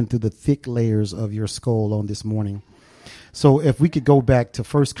get it in through the thick layers of your skull on this morning. So if we could go back to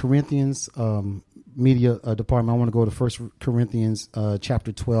 1 Corinthians media department, I want to go to 1 Corinthians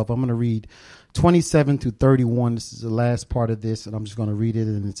chapter 12. I'm going to read 27 to 31. This is the last part of this, and I'm just going to read it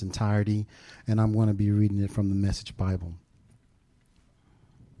in its entirety. And I'm going to be reading it from the Message Bible.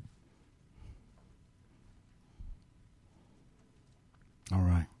 All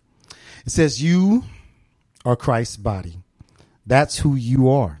right. It says, you are Christ's body. That's who you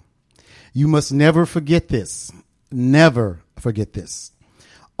are. You must never forget this. Never forget this.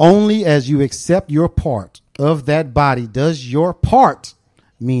 Only as you accept your part of that body does your part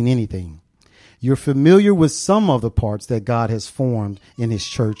mean anything. You're familiar with some of the parts that God has formed in His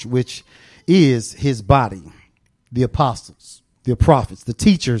church, which is His body. The apostles, the prophets, the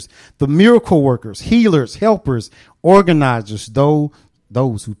teachers, the miracle workers, healers, helpers, organizers,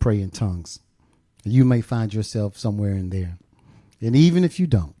 those who pray in tongues. You may find yourself somewhere in there. And even if you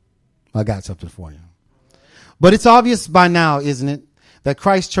don't, I got something for you. But it's obvious by now, isn't it, that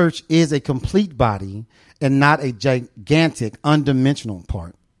Christ Church is a complete body and not a gigantic, undimensional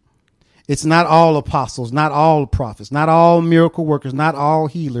part. It's not all apostles, not all prophets, not all miracle workers, not all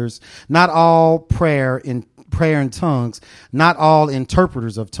healers, not all prayer in tongues, not all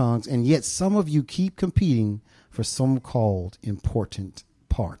interpreters of tongues. And yet some of you keep competing for some called important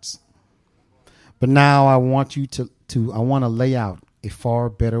parts. But now I want you to lay out a far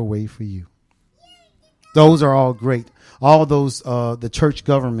better way for you. Those are all great. All those, the church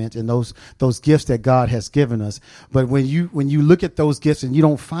government and those gifts that God has given us. But when you look at those gifts and you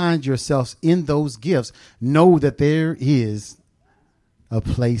don't find yourselves in those gifts, know that there is a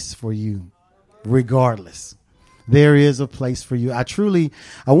place for you regardless. There is a place for you. I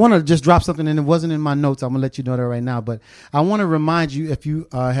want to just drop something, and it wasn't in my notes. I'm going to let you know that right now. But I want to remind you, if you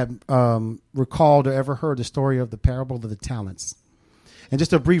have recalled or ever heard the story of the parable of the talents. And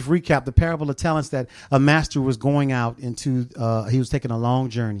just a brief recap, the parable of talents, that a master was going out into, he was taking a long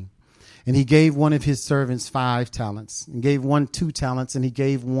journey. And he gave one of his servants 5 talents, and gave one 2 talents, and he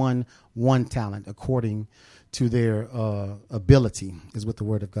gave one 1 talent according to their ability, is what the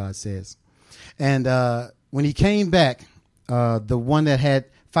word of God says. And when he came back, the one that had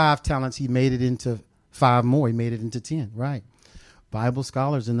 5 talents, he made it into 5 more. He made it into 10, right? Bible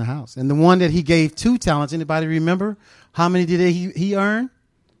scholars in the house. And the one that he gave 2 talents, anybody remember? How many did he earn?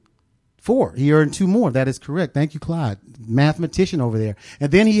 4. He earned 2 more. That is correct. Thank you, Clyde. Mathematician over there.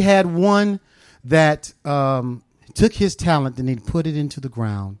 And then he had one that took his talent and he put it into the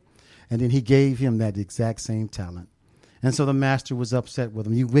ground. And then he gave him that exact same talent. And so the master was upset with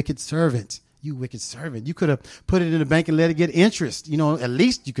him. You wicked servant. You wicked servant. You could have put it in the bank and let it get interest. At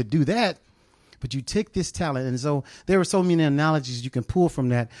least you could do that. But you take this talent. And so there are so many analogies you can pull from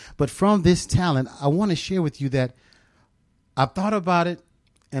that. But from this talent, I want to share with you that I've thought about it.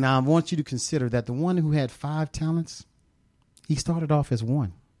 And I want you to consider that the one who had 5 talents, he started off as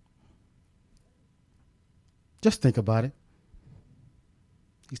 1. Just think about it.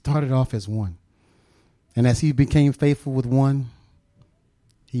 He started off as 1. And as he became faithful with 1,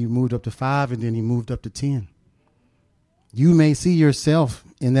 he moved up to 5, and then he moved up to 10. You may see yourself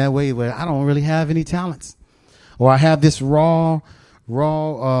in that way where I don't really have any talents, or I have this raw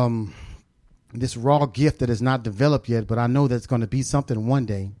gift that is not developed yet, but I know that's going to be something one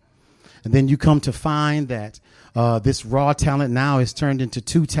day. And then you come to find that this raw talent now is turned into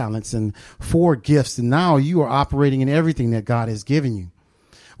 2 talents and 4 gifts. And now you are operating in everything that God has given you.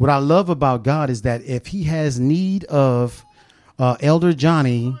 What I love about God is that if he has need of Elder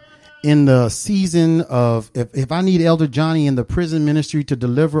Johnny in the season of, if I need Elder Johnny in the prison ministry to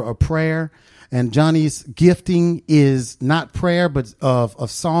deliver a prayer, and Johnny's gifting is not prayer, but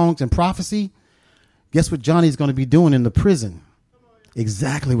of songs and prophecy, guess what Johnny's going to be doing in the prison?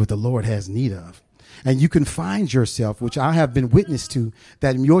 Exactly what the Lord has need of. And you can find yourself, which I have been witness to,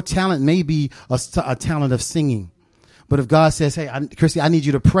 that your talent may be a talent of singing. But if God says, hey, Christy, I need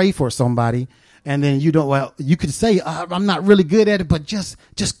you to pray for somebody, and then you don't, well, you could say, I'm not really good at it, but just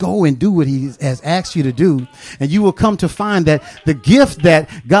go and do what he has asked you to do. And you will come to find that the gift that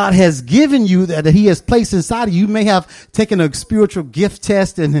God has given you, that he has placed inside of you, may have taken a spiritual gift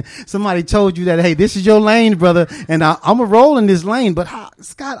test and somebody told you that, hey, this is your lane, brother. And I'm a roll in this lane. But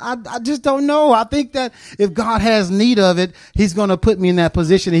Scott, I just don't know. I think that if God has need of it, he's going to put me in that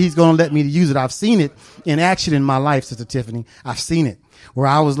position and he's going to let me use it. I've seen it in action in my life, Sister Tiffany. I've seen it. Where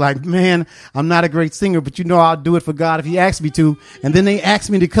I was like, man, I'm not a great singer, but I'll do it for God if he asks me to. And then they asked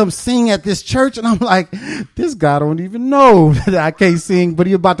me to come sing at this church. And I'm like, this guy don't even know that I can't sing, but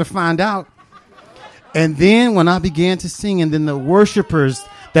he's about to find out. And then when I began to sing and then the worshipers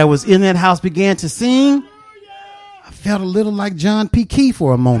that was in that house began to sing, I felt a little like John P. Key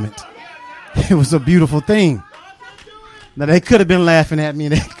for a moment. It was a beautiful thing. Now they could have been laughing at me.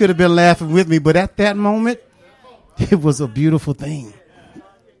 They could have been laughing with me. But at that moment, it was a beautiful thing.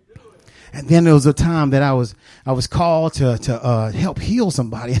 And then there was a time that I was called to help heal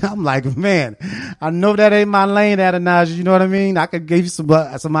somebody. And I'm like, man, I know that ain't my lane, Adonijah. You know what I mean? I could give you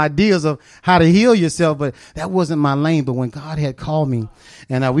some ideas of how to heal yourself, but that wasn't my lane. But when God had called me,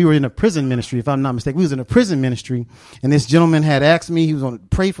 and we were in a prison ministry, if I'm not mistaken, we was in a prison ministry, and this gentleman had asked me, he was going to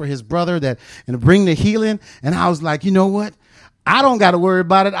pray for his brother and bring the healing. And I was like, you know what? I don't got to worry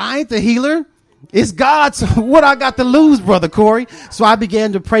about it. I ain't the healer. It's God. So what I got to lose, Brother Corey? So I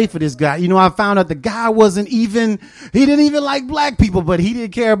began to pray for this guy. I found out the guy he didn't even like black people, but he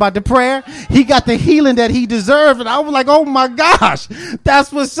didn't care about the prayer. He got the healing that he deserved. And I was like, oh my gosh,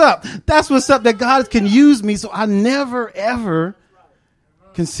 that's what's up. That's what's up, that God can use me. So I never, ever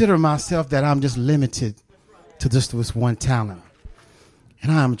consider myself that I'm just limited to just this one talent.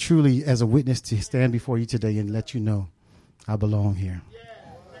 And I am truly, as a witness, to stand before you today and let you know I belong here.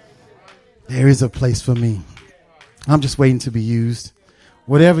 There is a place for me. I'm just waiting to be used.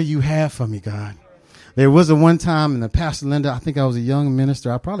 Whatever you have for me, God. There was a one time in the Pastor Linda, I think I was a young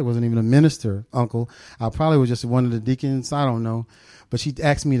minister. I probably wasn't even a minister, Uncle. I probably was just one of the deacons. I don't know. But she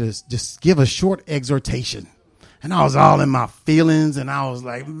asked me to just give a short exhortation. And I was all in my feelings. And I was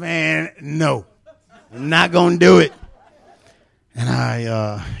like, man, no, I'm not going to do it. And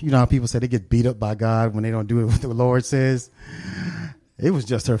how people say they get beat up by God when they don't do what the Lord says. It was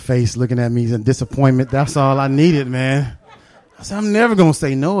just her face looking at me in disappointment. That's all I needed, man. I said, I'm never going to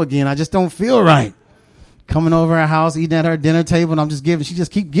say no again. I just don't feel right. Coming over her house, eating at her dinner table, and she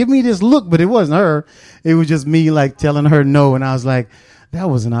just keep giving me this look, but it wasn't her. It was just me like telling her no. And I was like, that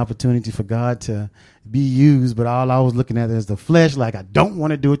was an opportunity for God to be used. But all I was looking at is the flesh. Like, I don't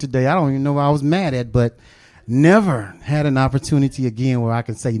want to do it today. I don't even know what I was mad at, but never had an opportunity again where I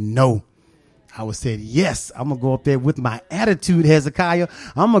can say no. I would say, yes, I'm going to go up there with my attitude, Hezekiah.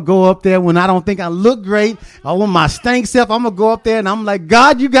 I'm going to go up there when I don't think I look great. I want my stank self. I'm going to go up there and I'm like,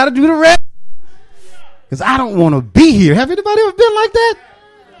 God, you got to do the rest. Because I don't want to be here. Have anybody ever been like that?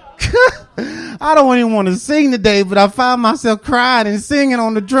 I don't even want to sing today, but I find myself crying and singing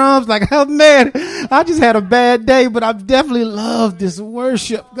on the drums like, oh man, I just had a bad day, but I definitely love this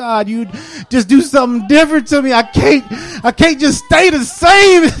worship. God, you just do something different to me. I can't just stay the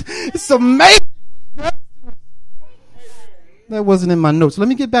same. It's amazing. That wasn't in my notes. Let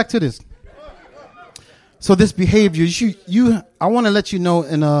me get back to this. So this behavior, I want to let you know,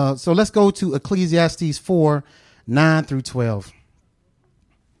 and so let's go to Ecclesiastes 4:9-12.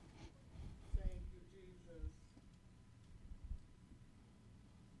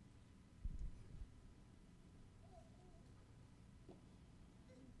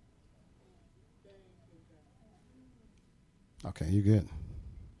 Okay, you good.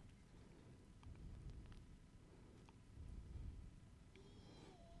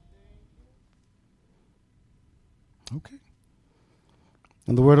 Okay.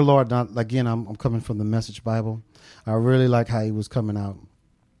 And the word of the Lord, again, I'm coming from the Message Bible. I really like how he was coming out.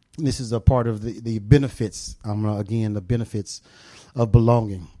 This is a part of the benefits, the benefits of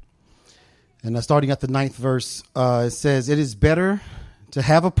belonging. And starting at the 9th verse, it says, it is better to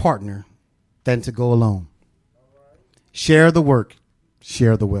have a partner than to go alone. Share the work,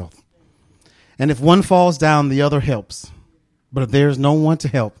 share the wealth. And if one falls down, the other helps. But if there's no one to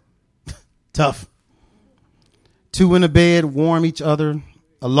help, tough. Two in a bed warm each other.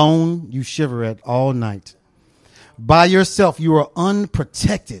 Alone, you shiver at all night. By yourself, you are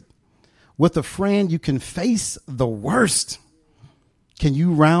unprotected. With a friend, you can face the worst. Can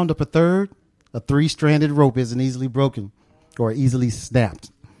you round up a third? A three-stranded rope isn't easily broken or easily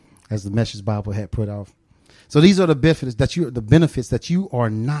snapped, as the Message Bible had put off. So these are the benefits that you are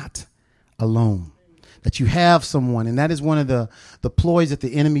not alone, that you have someone. And that is one of the ploys that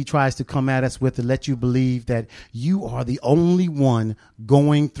the enemy tries to come at us with, to let you believe that you are the only one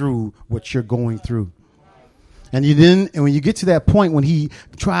going through what you're going through. And when you get to that point, when he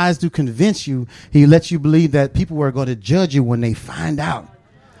tries to convince you, he lets you believe that people are going to judge you when they find out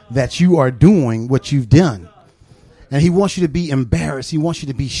that you are doing what you've done. And he wants you to be embarrassed. He wants you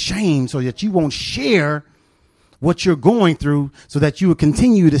to be shamed so that you won't share what you're going through, so that you will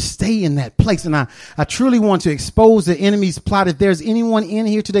continue to stay in that place. And I truly want to expose the enemy's plot. If there's anyone in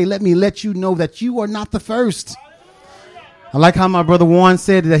here today, let me let you know that you are not the first. I like how my brother Warren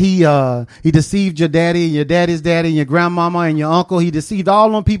said that he deceived your daddy and your daddy's daddy and your grandmama and your uncle. He deceived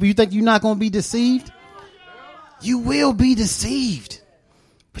all them people. You think you're not going to be deceived? You will be deceived.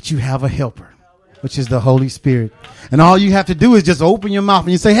 But you have a helper, which is the Holy Spirit. And all you have to do is just open your mouth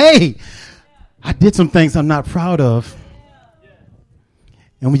and you say, hey, I did some things I'm not proud of.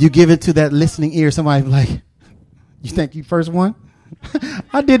 And when you give it to that listening ear, somebody be like, you think you first one?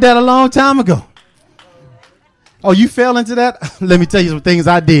 I did that a long time ago. Oh, you fell into that? Let me tell you some things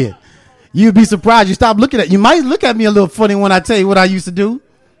I did. You'd be surprised. You stop looking at it. You might look at me a little funny when I tell you what I used to do.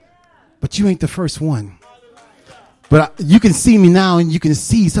 But you ain't the first one. But you can see me now, and you can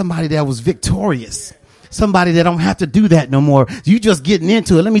see somebody that was victorious. Somebody that don't have to do that no more. You just getting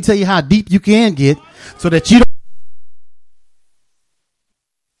into it. Let me tell you how deep you can get so that you don't.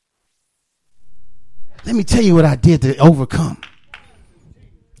 Let me tell you what I did to overcome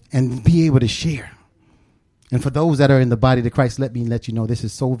and be able to share. And for those that are in the body of Christ, let me let you know this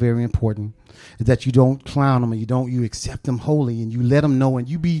is so very important, is that you don't clown them, and you accept them wholly, and you let them know, and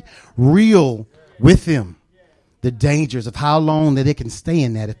you be real with them. The dangers of how long that it can stay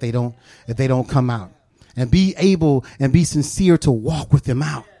in that if they don't come out, and be able and be sincere to walk with them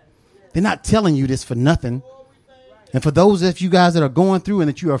out. They're not telling you this for nothing. And for those of you guys that are going through and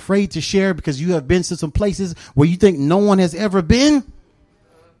that you're afraid to share because you have been to some places where you think no one has ever been,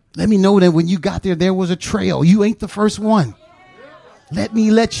 let me know that when you got there was a trail. You ain't the first one. Let me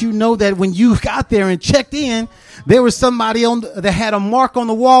let you know that when you got there and checked in, there was somebody that had a mark on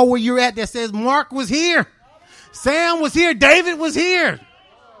the wall where you're at that says Mark was here. Sam was here. David was here.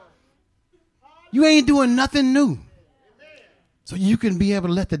 You ain't doing nothing new. So you can be able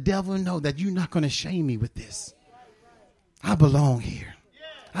to let the devil know that you're not going to shame me with this. I belong here.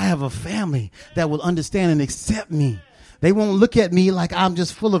 I have a family that will understand and accept me. They won't look at me like I'm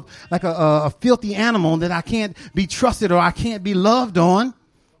just full of like a filthy animal that I can't be trusted or I can't be loved on.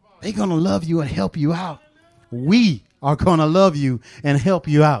 They're going to love you and help you out. We are going to love you and help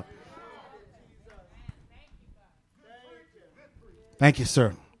you out. Thank you,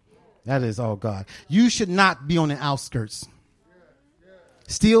 sir. That is all God. You should not be on the outskirts.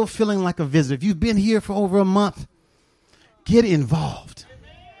 Still feeling like a visitor. If you've been here for over a month, get involved.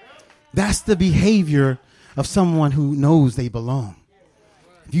 That's the behavior of someone who knows they belong.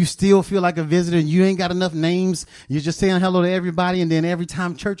 If you still feel like a visitor and you ain't got enough names, you're just saying hello to everybody, and then every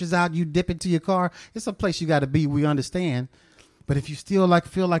time church is out, you dip into your car. It's a place you got to be. We understand. But if you still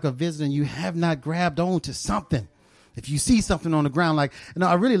feel like a visitor and you have not grabbed on to something, if you see something on the ground,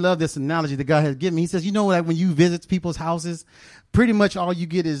 I really love this analogy that God has given me. He says, that when you visit people's houses, pretty much all you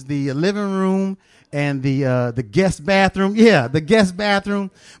get is the living room and the guest bathroom. Yeah, the guest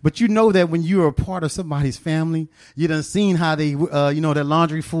bathroom. But you know that when you are a part of somebody's family, you done seen how they, their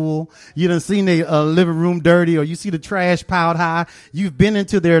laundry full. You done seen their living room dirty, or you see the trash piled high. You've been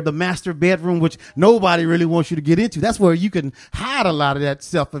into the master bedroom, which nobody really wants you to get into. That's where you can hide a lot of that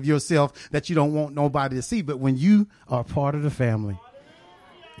self of yourself that you don't want nobody to see. But when you are part of the family,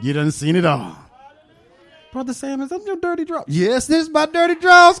 you done seen it all. Brother Sam, is that your dirty drawers? Yes, this is my dirty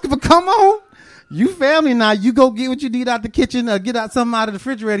drawers. But come on. You family now. You go get what you need out the kitchen, or get out something out of the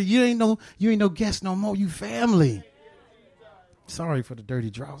refrigerator. You ain't no guest no more. You family. Sorry for the dirty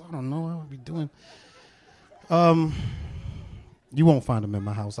drawers. I don't know what I'll be doing. You won't find them in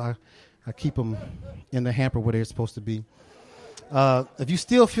my house. I keep them in the hamper where they're supposed to be. If you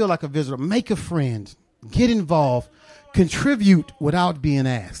still feel like a visitor, make a friend. Get involved. Contribute without being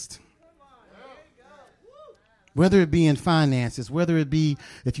asked. Whether it be in finances, whether it be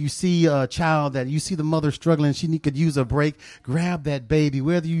if you see a child that you see the mother struggling, could use a break, grab that baby.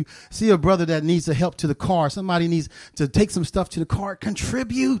 Whether you see a brother that needs a help to the car, somebody needs to take some stuff to the car,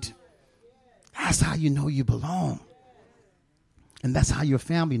 contribute. That's how you know you belong. And that's how your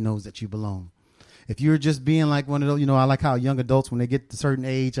family knows that you belong. If you're just being like one of those, I like how young adults, when they get to a certain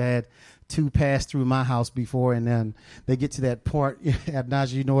age, I had 2 pass through my house before, and then they get to that part,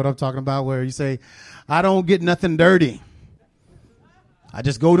 Abnaja, you know what I'm talking about, where you say, I don't get nothing dirty. I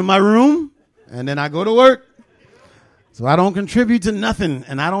just go to my room, and then I go to work. So I don't contribute to nothing,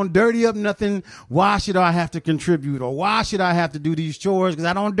 and I don't dirty up nothing. Why should I have to contribute, or why should I have to do these chores? Because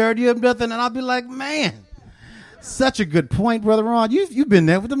I don't dirty up nothing, and I'll be like, man, such a good point, Brother Ron. You've been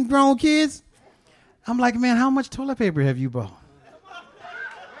there with them grown kids. I'm like, man, how much toilet paper have you bought?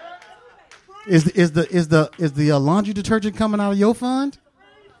 Is the laundry detergent coming out of your fund?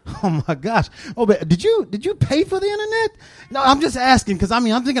 Oh my gosh! Oh, but did you pay for the internet? No, I'm just asking because I'm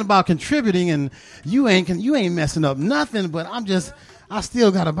thinking about contributing, and you ain't messing up nothing. But I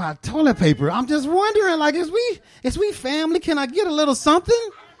still gotta buy toilet paper. I'm just wondering, like, is we family? Can I get a little something?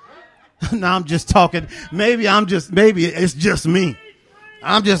 No, I'm just talking. Maybe it's just me.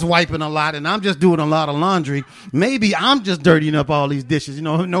 I'm just wiping a lot, and I'm just doing a lot of laundry. Maybe I'm just dirtying up all these dishes.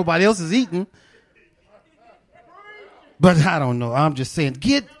 Nobody else is eating. But I don't know. I'm just saying,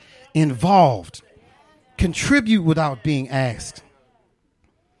 get involved. Contribute without being asked.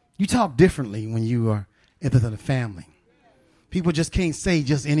 You talk differently when you are into the family. People just can't say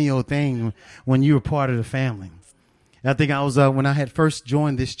just any old thing when you're part of the family. And I think I was, when I had first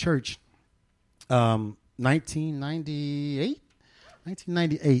joined this church, 1998.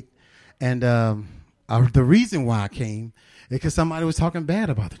 And the reason why I came is because somebody was talking bad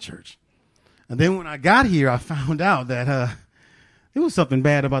about the church. And then when I got here, I found out that there was something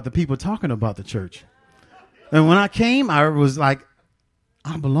bad about the people talking about the church. And when I came, I was like,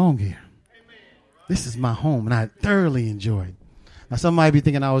 I belong here. This is my home, and I thoroughly enjoyed. Now, some might be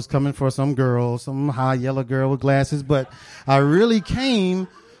thinking I was coming for some girl, some high yellow girl with glasses, but I really came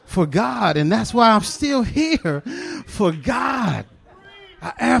for God, and that's why I'm still here, for God.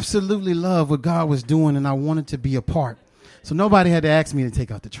 I absolutely love what God was doing, and I wanted to be a part. So nobody had to ask me to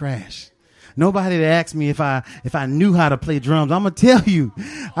take out the trash. Nobody had asked me if I knew how to play drums. I'm going to tell you,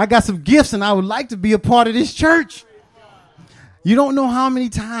 I got some gifts, and I would like to be a part of this church. You don't know how many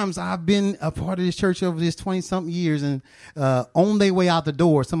times I've been a part of this church over this 20-something years, and on their way out the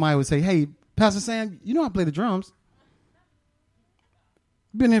door, somebody would say, hey, Pastor Sam, you know I play the drums.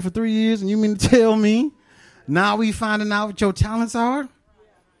 Been here for 3 years, and you mean to tell me now we finding out what your talents are?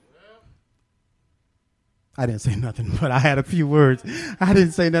 I didn't say nothing, but I had a few words. I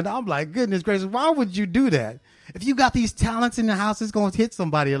didn't say nothing. I'm like, goodness gracious, why would you do that? If you got these talents in the house, it's going to hit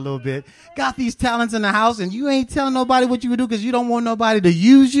somebody a little bit. Got these talents in the house, and you ain't telling nobody what you would do because you don't want nobody to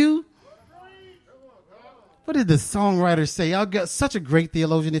use you? What did the songwriter say? I got such a great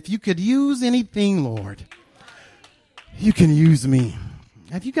theologian. If you could use anything, Lord, you can use me.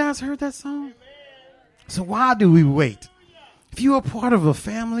 Have you guys heard that song? So why do we wait? If you are part of a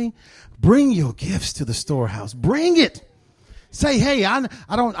family, bring your gifts to the storehouse. Bring it. Say, hey,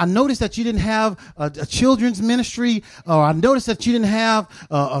 I noticed that you didn't have a children's ministry, or I noticed that you didn't have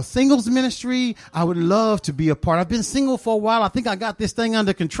a singles ministry. I would love to be a part. I've been single for a while. I think I got this thing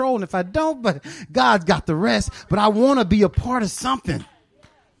under control. And if I don't, but God's got the rest. But I want to be a part of something.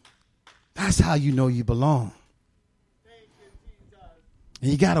 That's how you know you belong.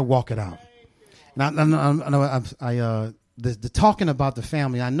 And you got to walk it out. And the talking about the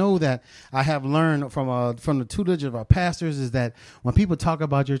family, I know that I have learned from the tutelage of our pastors is that when people talk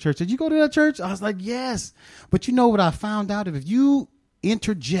about your church, did you go to that church? I was like, yes. But you know what I found out? If you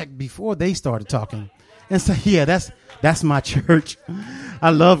interject before they started talking and say, yeah, that's my church. I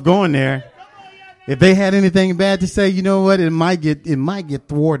love going there. If they had anything bad to say, you know what? It might get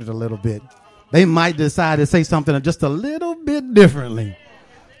thwarted a little bit. They might decide to say something just a little bit differently.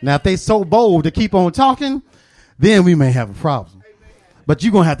 Now, if they so bold to keep on talking, then we may have a problem. But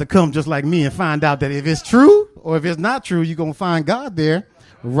you're going to have to come just like me and find out that if it's true or if it's not true, you're going to find God there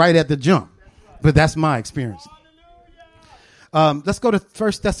right at the jump. But that's my experience. Let's go to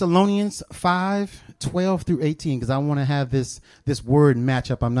 1 Thessalonians 5:12 through 18, because I want to have this word match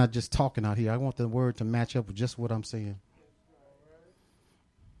up. I'm not just talking out here. I want the word to match up with just what I'm saying.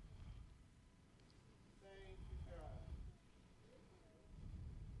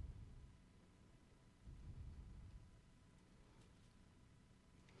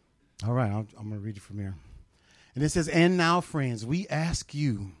 All right, I'm going to read it from here. And it says, and now, friends, we ask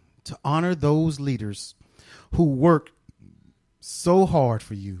you to honor those leaders who work so hard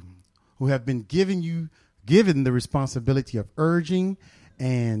for you, who have been giving you given the responsibility of urging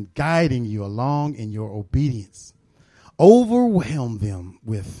and guiding you along in your obedience. Overwhelm them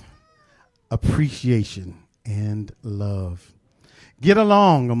with appreciation and love. Get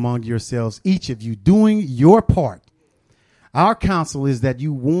along among yourselves, each of you doing your part. Our counsel is that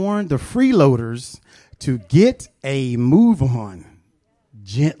you warn the freeloaders to get a move on.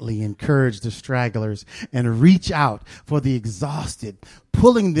 Gently encourage the stragglers and reach out for the exhausted,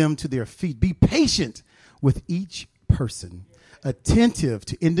 pulling them to their feet. Be patient with each person, attentive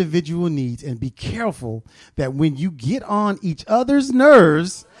to individual needs, and be careful that when you get on each other's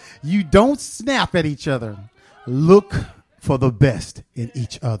nerves, you don't snap at each other. Look for the best in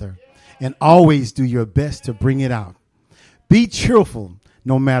each other and always do your best to bring it out. Be cheerful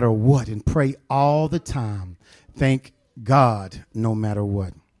no matter what and pray all the time. Thank God no matter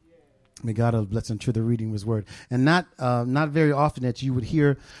what. May God bless unto the reading of his word. And not very often that you would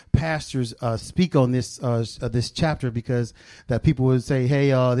hear pastors speak on this chapter, because that people would say,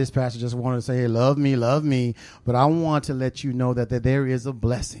 hey, this pastor just wanted to say, hey, love me, love me. But I want to let you know that there is a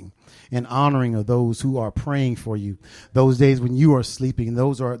blessing and honoring of those who are praying for you. Those days when you are sleeping,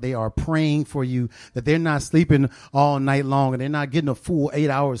 they are praying for you, that they're not sleeping all night long and they're not getting a full 8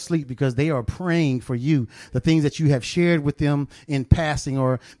 hours sleep, because they are praying for you. The things that you have shared with them in passing,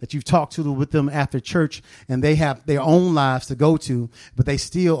 or that you've talked with them after church, and they have their own lives to go to, but they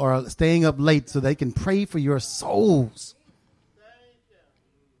still are staying up late so they can pray for your souls.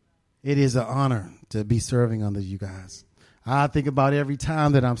 It is an honor to be serving under you guys. I think about every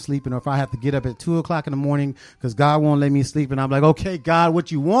time that I'm sleeping, or if I have to get up at 2:00 in the morning because God won't let me sleep, and I'm like, okay, God,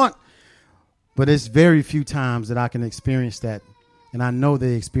 what you want? But it's very few times that I can experience that. And I know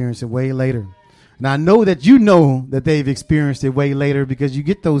they experience it way later. And I know that you know that they've experienced it way later, because you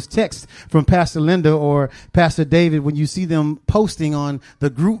get those texts from Pastor Linda or Pastor David when you see them posting on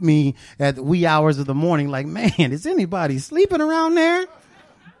the group me at the wee hours of the morning, like, man, is anybody sleeping around there?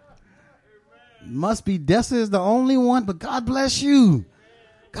 Must be Dessa is the only one, but God bless you.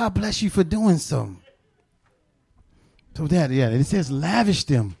 God bless you for doing so. So it says lavish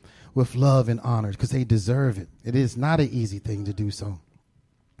them with love and honor, because they deserve it. It is not an easy thing to do so.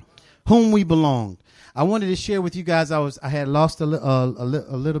 Whom we belonged. I wanted to share with you guys. I had lost a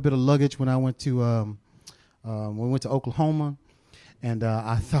little bit of luggage when I went to Oklahoma, and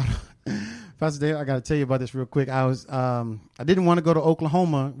I thought, Pastor Dave, I got to tell you about this real quick. I didn't want to go to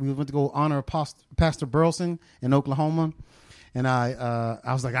Oklahoma. We went to go honor Pastor Burleson in Oklahoma, and I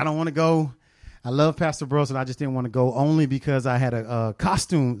was like, I don't want to go. I love Pastor Burleson. I just didn't want to go, only because I had a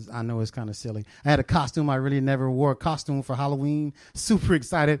costume. I know it's kind of silly. I had a costume. I really never wore a costume for Halloween. Super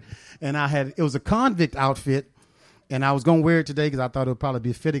excited. And it was a convict outfit, and I was going to wear it today because I thought it would probably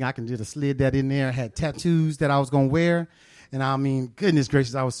be fitting. I can just slid that in there. I had tattoos that I was going to wear. And I mean, goodness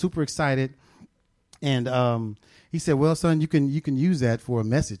gracious, I was super excited. And he said, well, son, you can use that for a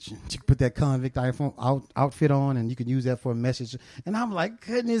message. You can put that convict outfit on, and you can use that for a message. And I'm like,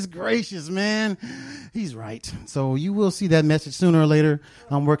 goodness gracious, man. He's right. So you will see that message sooner or later.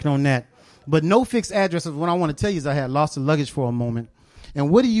 I'm working on that. But no fixed address. What I want to tell you is I had lost the luggage for a moment. And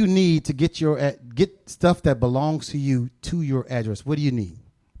what do you need to get stuff that belongs to you to your address? What do you need?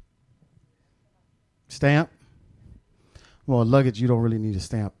 Stamp? Well, luggage, you don't really need a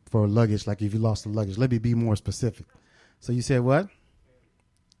stamp for luggage, like if you lost the luggage. Let me be more specific. So you said what?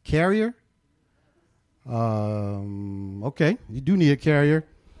 Carrier? Okay, you do need a carrier.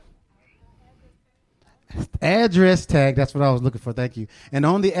 Address tag, that's what I was looking for. Thank you. And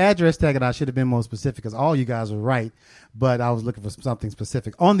on the address tag, and I should have been more specific because all you guys are right, but I was looking for something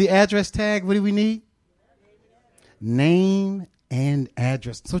specific. On the address tag, what do we need? Name and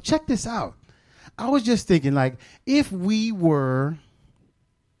address. So check this out. I was just thinking, like, if we were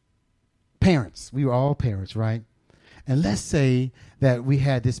parents, we were all parents, right? And let's say that we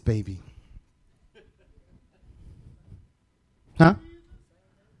had this baby. Huh?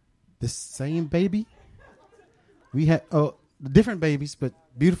 The same baby? We had different babies, but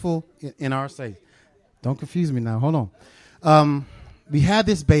beautiful in our sight. Don't confuse me now. Hold on. We had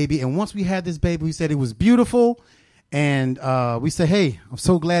this baby, and once we had this baby, we said it was beautiful. And we said, hey, I'm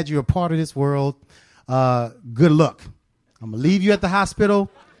so glad you're a part of this world. Good luck. I'm going to leave you at the hospital,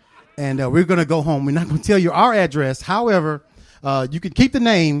 and we're going to go home. We're not going to tell you our address. However, you can keep the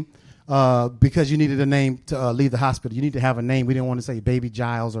name because you needed a name to leave the hospital. You need to have a name. We didn't want to say Baby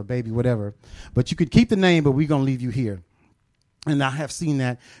Giles or Baby whatever. But you could keep the name, but we're going to leave you here. And I have seen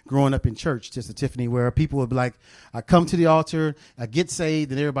that growing up in church, Sister Tiffany, where people would be like, I come to the altar, I get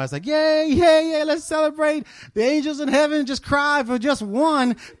saved, and everybody's like, yay, yay, yay, let's celebrate. The angels in heaven just cry for just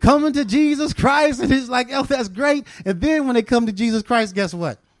one coming to Jesus Christ. And it's like, oh, that's great. And then when they come to Jesus Christ, guess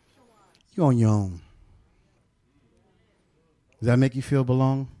what? You're on your own. Does that make you feel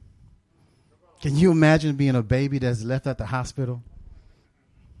belong? Can you imagine being a baby that's left at the hospital?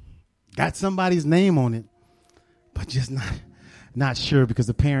 Got somebody's name on it, but just not sure because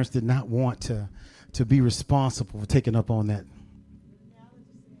the parents did not want to be responsible for taking up on that.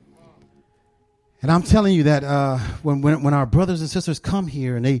 And I'm telling you that when our brothers and sisters come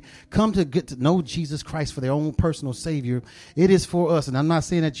here and they come to get to know Jesus Christ for their own personal Savior, it is for us. And I'm not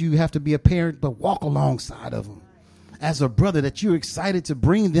saying that you have to be a parent, but walk alongside of them as a brother, that you're excited to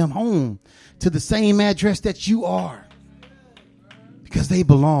bring them home to the same address that you are because they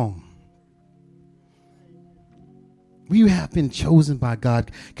belong. We have been chosen by God.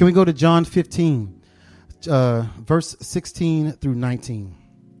 Can we go to John 15, verse 16 through 19?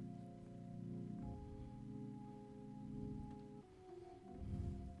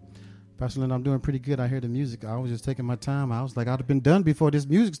 Pastor Lynn, I'm doing pretty good. I hear the music. I was just taking my time. I was like, I'd have been done before this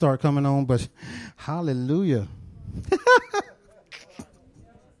music started coming on, but hallelujah.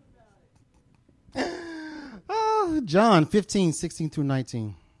 Oh, John 15, 16 through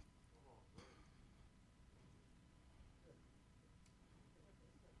 19.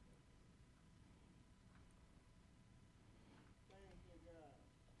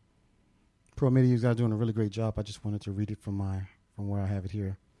 Pro Media, you guys are doing a really great job. I just wanted to read it from where I have it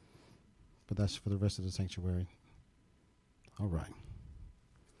here. But that's for the rest of the sanctuary. All right.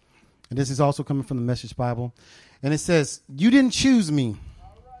 And this is also coming from the Message Bible. And it says, you didn't choose me.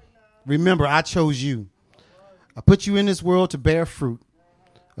 Remember, I chose you. I put you in this world to bear fruit.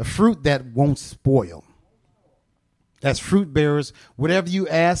 A fruit that won't spoil. As fruit bearers, whatever you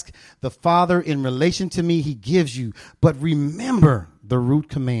ask the Father in relation to me, he gives you. But remember the root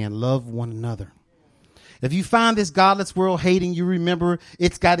command, love one another. If you find this godless world hating you, remember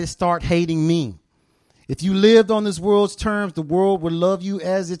it's got to start hating me. If you lived on this world's terms, the world would love you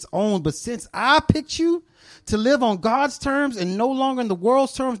as its own. But since I picked you to live on God's terms and no longer in the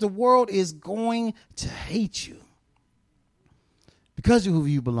world's terms, the world is going to hate you because of who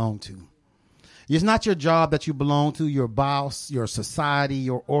you belong to. It's not your job that you belong to, your boss, your society,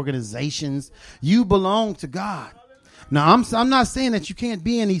 your organizations. You belong to God. Now, I'm not saying that you can't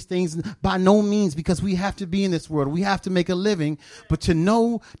be in these things by no means, because we have to be in this world. We have to make a living. But to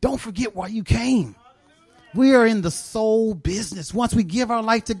know, don't forget why you came. We are in the soul business. Once we give our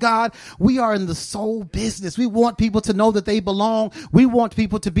life to God, we are in the soul business. We want people to know that they belong. We want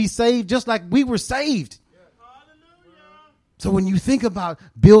people to be saved just like we were saved. So when you think about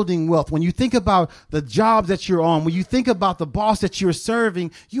building wealth, when you think about the jobs that you're on, when you think about the boss that you're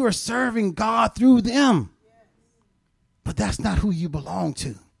serving, you are serving God through them. But that's not who you belong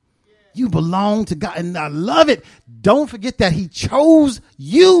to. You belong to God. And I love it. Don't forget that he chose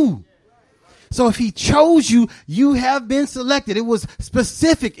you. So if he chose you, you have been selected. It was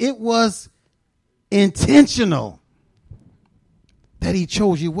specific. It was intentional that he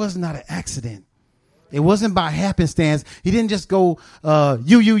chose you. It was not an accident. It wasn't by happenstance. He didn't just go,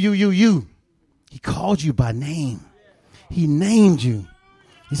 you. He called you by name. He named you.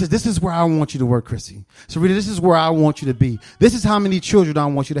 He says, this is where I want you to work, Chrissy. So Rita, this is where I want you to be. This is how many children I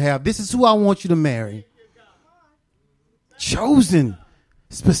want you to have. This is who I want you to marry. Chosen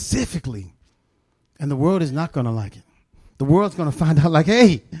specifically. And the world is not going to like it. The world's going to find out like,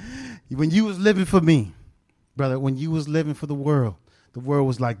 hey, when you was living for me, brother, when you was living for the world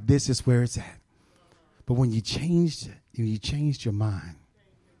was like, this is where it's at. But when you changed it, you changed your mind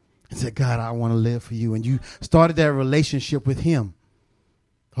and said, God, I want to live for you. And you started that relationship with him.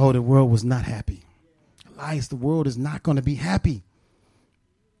 Oh, the world was not happy. Elias, the world is not going to be happy.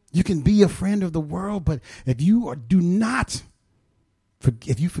 You can be a friend of the world, but if you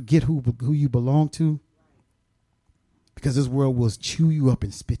forget who you belong to, because this world will chew you up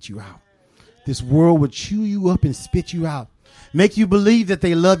and spit you out. This world will chew you up and spit you out. Make you believe that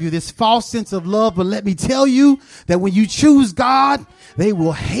they love you. This false sense of love. But let me tell you that when you choose God, they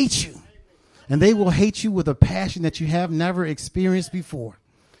will hate you. And they will hate you with a passion that you have never experienced before.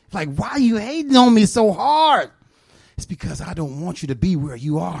 Like, why are you hating on me so hard? It's because I don't want you to be where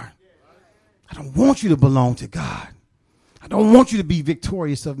you are. I don't want you to belong to God. I don't want you to be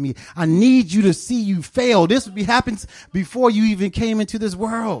victorious of me. I need you to see you fail. This happens before you even came into this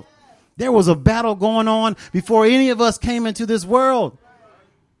world. There was a battle going on before any of us came into this world.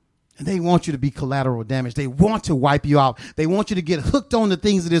 And they want you to be collateral damage. They want to wipe you out. They want you to get hooked on the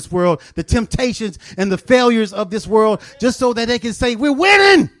things of this world, the temptations and the failures of this world, just so that they can say, we're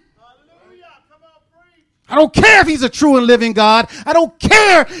winning. I don't care if he's a true and living God. I don't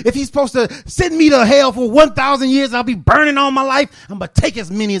care if he's supposed to send me to hell for 1,000 years. I'll be burning all my life. I'm going to take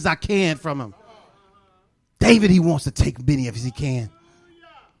as many as I can from him. David, he wants to take many as he can.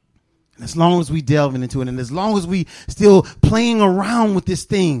 As long as we delving into it, and as long as we still playing around with this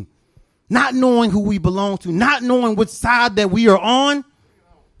thing, not knowing who we belong to, not knowing which side that we are on,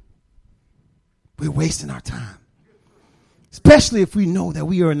 we're wasting our time. Especially if we know that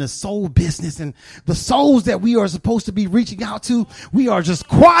we are in the soul business and the souls that we are supposed to be reaching out to, we are just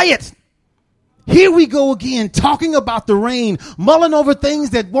quiet. Here we go again, talking about the rain, mulling over things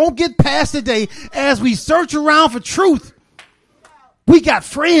that won't get past today as we search around for truth. We got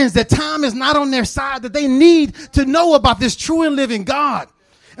friends that time is not on their side, that they need to know about this true and living God.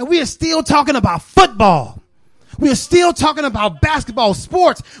 And we are still talking about football. We are still talking about basketball,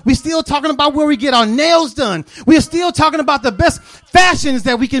 sports. We're still talking about where we get our nails done. We are still talking about the best fashions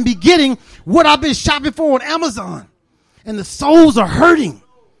that we can be getting, what I've been shopping for on Amazon. And the souls are hurting.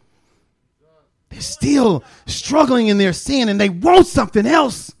 They're still struggling in their sin and they want something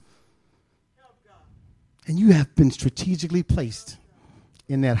else. And you have been strategically placed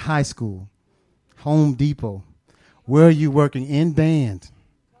in that high school, Home Depot, where are you working in band,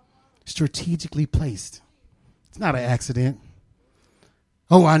 strategically placed. It's not an accident.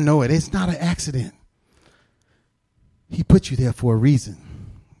 Oh, I know it. It's not an accident. He put you there for a reason.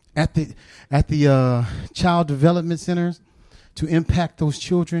 At the child development centers to impact those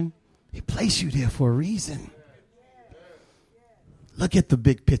children, he placed you there for a reason. Look at the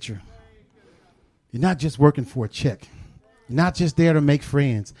big picture. You're not just working for a check. You're not just there to make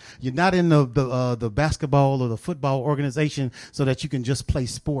friends. You're not in the basketball or the football organization so that you can just play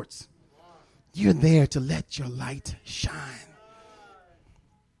sports. You're there to let your light shine.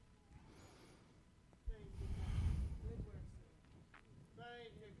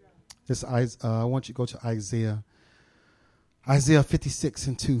 I want you to go to Isaiah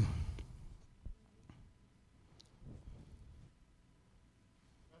 56:2.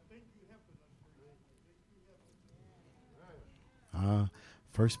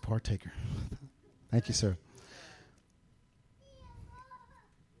 First partaker. Thank you, sir.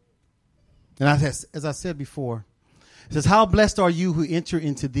 And as I said before, it says, how blessed are you who enter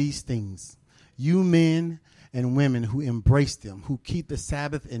into these things, you men and women who embrace them, who keep the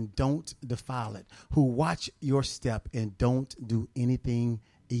Sabbath and don't defile it, who watch your step and don't do anything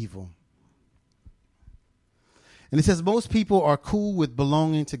evil. And it says most people are cool with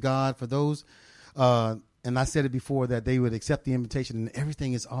belonging to God. For those, and I said it before, that they would accept the invitation and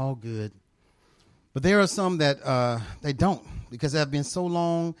everything is all good. But there are some that they don't, because they have been so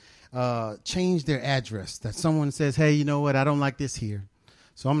long change their address that someone says, hey, you know what, I don't like this here,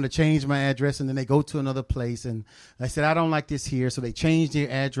 so I'm going to change my address. And then they go to another place and they said, I don't like this here, so they change their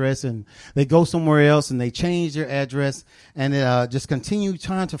address and they go somewhere else and they change their address and just continue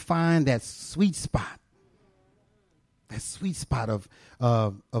trying to find that sweet spot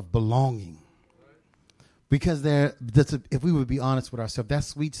of belonging. Because if we would be honest with ourselves, that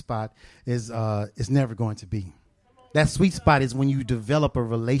sweet spot is never going to be. That sweet spot is when you develop a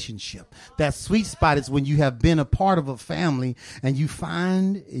relationship. That sweet spot is when you have been a part of a family and you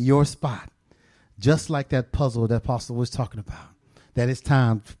find your spot. Just like that puzzle that Apostle was talking about. That it's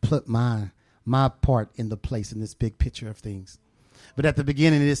time to put my part in the place in this big picture of things. But at the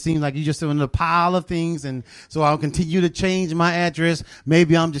beginning, it seemed like you just in a pile of things. And so I'll continue to change my address.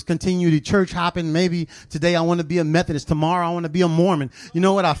 Maybe I'm just continue to church hopping. Maybe today I want to be a Methodist. Tomorrow I want to be a Mormon. You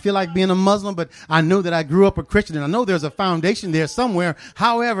know what? I feel like being a Muslim, but I know that I grew up a Christian and I know there's a foundation there somewhere.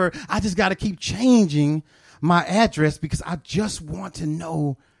 However, I just got to keep changing my address because I just want to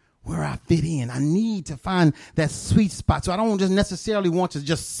know where I fit in. I need to find that sweet spot. So I don't just necessarily want to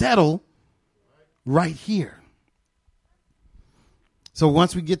just settle right here. So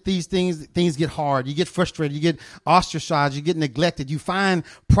once we get these things get hard. You get frustrated. You get ostracized. You get neglected. You find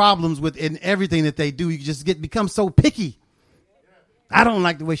problems in everything that they do. You just become so picky. I don't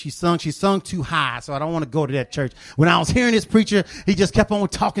like the way she sung. She sung too high, so I don't want to go to that church. When I was hearing this preacher, he just kept on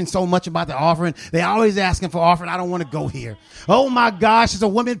talking so much about the offering. They always asking for offering. I don't want to go here. Oh my gosh, there's a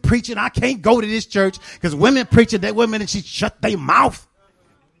woman preaching. I can't go to this church because women preaching. That women, and she shut their mouth.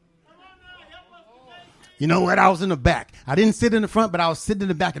 You know what? I was in the back. I didn't sit in the front, but I was sitting in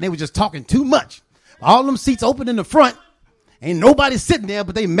the back, and they were just talking too much. All them seats open in the front. Ain't nobody sitting there,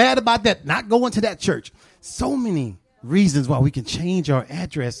 but they mad about that, not going to that church. So many reasons why we can change our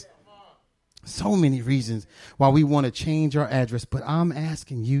address. So many reasons why we want to change our address. But I'm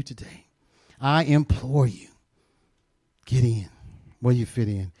asking you today, I implore you, get in where you fit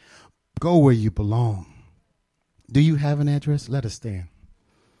in. Go where you belong. Do you have an address? Let us stand.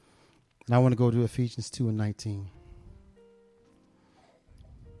 And I want to go to Ephesians 2:19.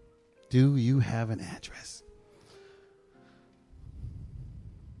 Do you have an address?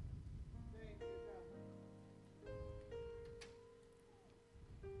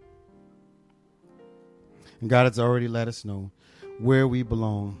 And God has already let us know where we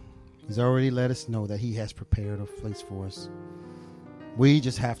belong. He's already let us know that he has prepared a place for us. We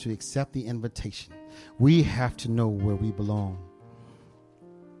just have to accept the invitation. We have to know where we belong.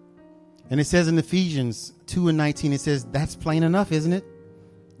 And it says in Ephesians 2:19, it says, that's plain enough, isn't it?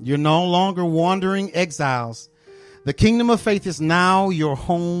 You're no longer wandering exiles. The kingdom of faith is now your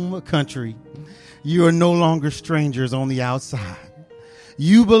home country. You are no longer strangers on the outside.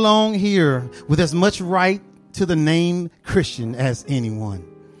 You belong here with as much right to the name Christian as anyone.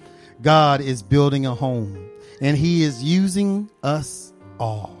 God is building a home, and he is using us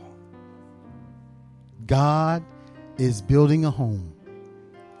all. God is building a home,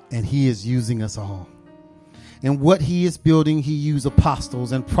 and he is using us all. And what he is building, he used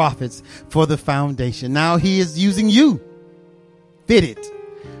apostles and prophets for the foundation. Now he is using you. Fit it.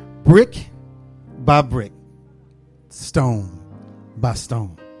 Brick by brick. Stone by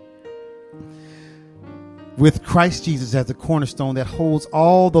stone. With Christ Jesus as the cornerstone that holds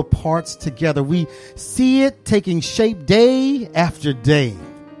all the parts together, we see it taking shape day after day.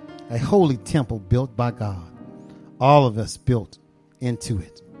 A holy temple built by God. All of us built into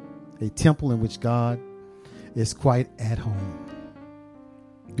it. A temple in which God is quite at home.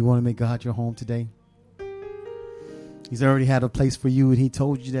 You want to make God your home today? He's already had a place for you, and he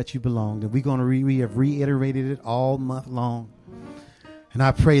told you that you belonged. And we have reiterated it all month long. And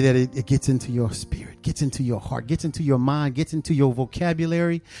I pray that it gets into your spirit, gets into your heart, gets into your mind, gets into your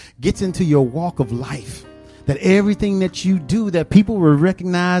vocabulary, gets into your walk of life. That everything that you do, that people will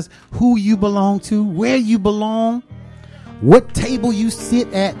recognize who you belong to, where you belong, what table you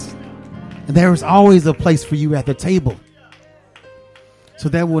sit at. And there is always a place for you at the table. So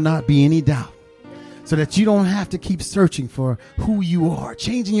there will not be any doubt. So that you don't have to keep searching for who you are,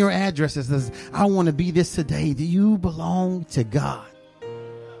 changing your addresses as I want to be this today. Do you belong to God?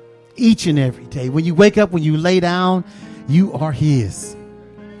 Each and every day. When you wake up, when you lay down, you are his.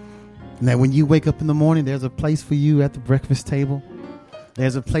 And that when you wake up in the morning, there's a place for you at the breakfast table.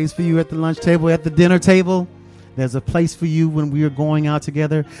 There's a place for you at the lunch table, at the dinner table. There's a place for you when we are going out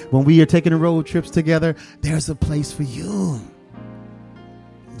together, when we are taking road trips together. There's a place for you.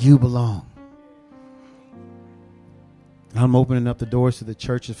 You belong. I'm opening up the doors to the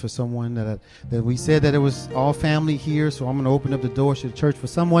churches for someone that we said that it was all family here. So I'm going to open up the doors to the church for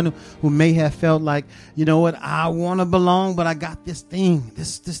someone who may have felt like, you know what, I want to belong, but I got this thing,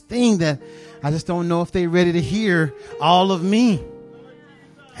 this thing that I just don't know if they're ready to hear all of me,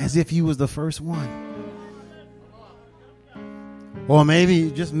 as if you was the first one. Or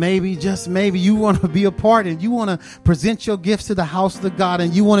maybe, just maybe you want to be a part and you want to present your gifts to the house of God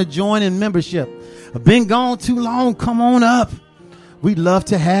and you want to join in membership. I've been gone too long. Come on up. We'd love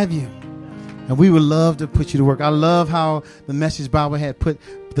to have you. And we would love to put you to work. I love how the Message Bible had put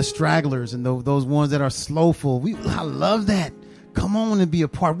the stragglers and those ones that are slowful. I love that. Come on and be a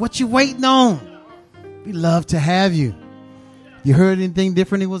part. What you waiting on? We love to have you. You heard anything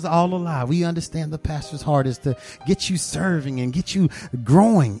different? It was all a lie. We understand the pastor's heart is to get you serving and get you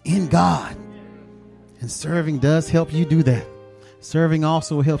growing in God. And serving does help you do that. Serving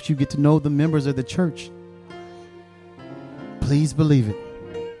also helps you get to know the members of the church. Please believe it.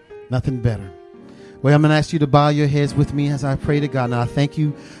 Nothing better. Well, I'm going to ask you to bow your heads with me as I pray to God. Now, I thank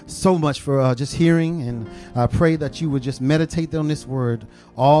you so much for just hearing, and I pray that you would just meditate on this word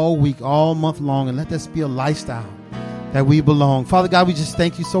all week, all month long, and let this be a lifestyle that we belong. Father God, we just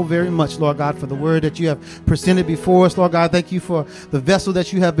thank you so very much, Lord God, for the word that you have presented before us. Lord God, thank you for the vessel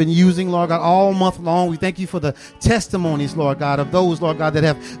that you have been using, Lord God, all month long. We thank you for the testimonies, Lord God, of those, Lord God, that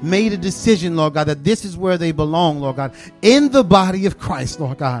have made a decision, Lord God, that this is where they belong, Lord God, in the body of Christ,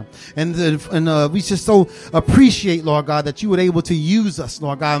 Lord God. And we just so appreciate, Lord God, that you were able to use us,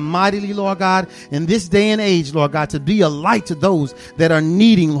 Lord God, mightily, Lord God, in this day and age, Lord God, to be a light to those that are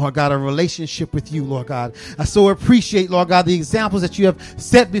needing, Lord God, a relationship with you, Lord God. I so appreciate, Lord God, the examples that you have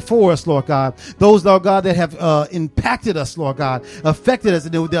set before us, Lord God. Those, Lord God, that have impacted us, Lord God, affected us,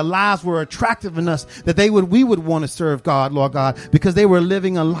 and their lives were attractive in us, that we would want to serve God, Lord God, because they were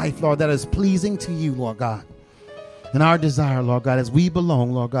living a life, Lord, that is pleasing to you, Lord God. And our desire, Lord God, as we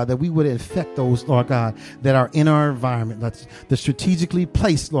belong, Lord God, that we would affect those, Lord God, that are in our environment, that's the strategically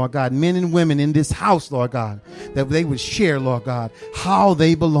placed, Lord God, men and women in this house, Lord God, that they would share, Lord God, how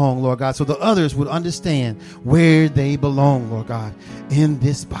they belong, Lord God, so the others would understand where they belong, Lord God, in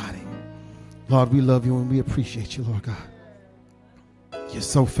this body. Lord, we love you and we appreciate you, Lord God. You're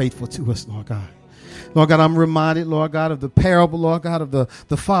so faithful to us, Lord God. Lord God, I'm reminded, Lord God, of the parable, Lord God, of the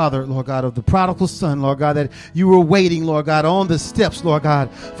father, Lord God, of the prodigal son, Lord God, that you were waiting, Lord God, on the steps, Lord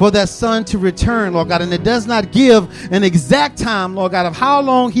God, for that son to return, Lord God. And it does not give an exact time, Lord God, of how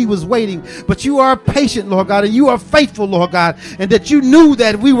long he was waiting, but you are patient, Lord God, and you are faithful, Lord God, and that you knew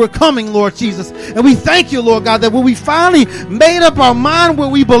that we were coming, Lord Jesus. And we thank you, Lord God, that when we finally made up our mind where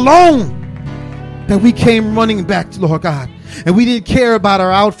we belong, that we came running back, Lord God. And we didn't care about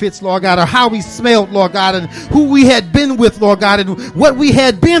our outfits, Lord God, or how we smelled, Lord God, and who we had been with, Lord God, and what we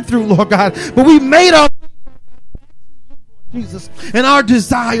had been through, Lord God. But we made our Jesus. And our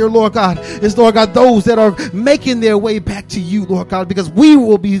desire, Lord God, is, Lord God, those that are making their way back to you, Lord God, because we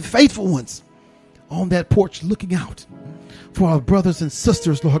will be faithful ones on that porch looking out for our brothers and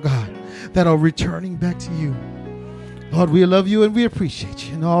sisters, Lord God, that are returning back to you. Lord, we love you and we appreciate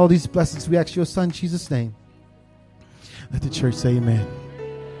you. And all these blessings we ask your son, Jesus' name. Let the church say amen.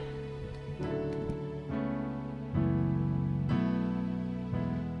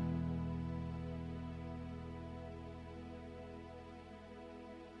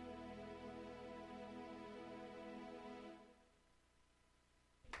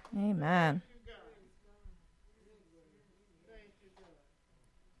 Amen.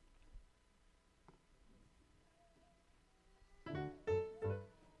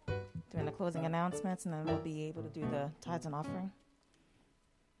 Doing the closing announcements, and then we'll be able to do the tithes and offering.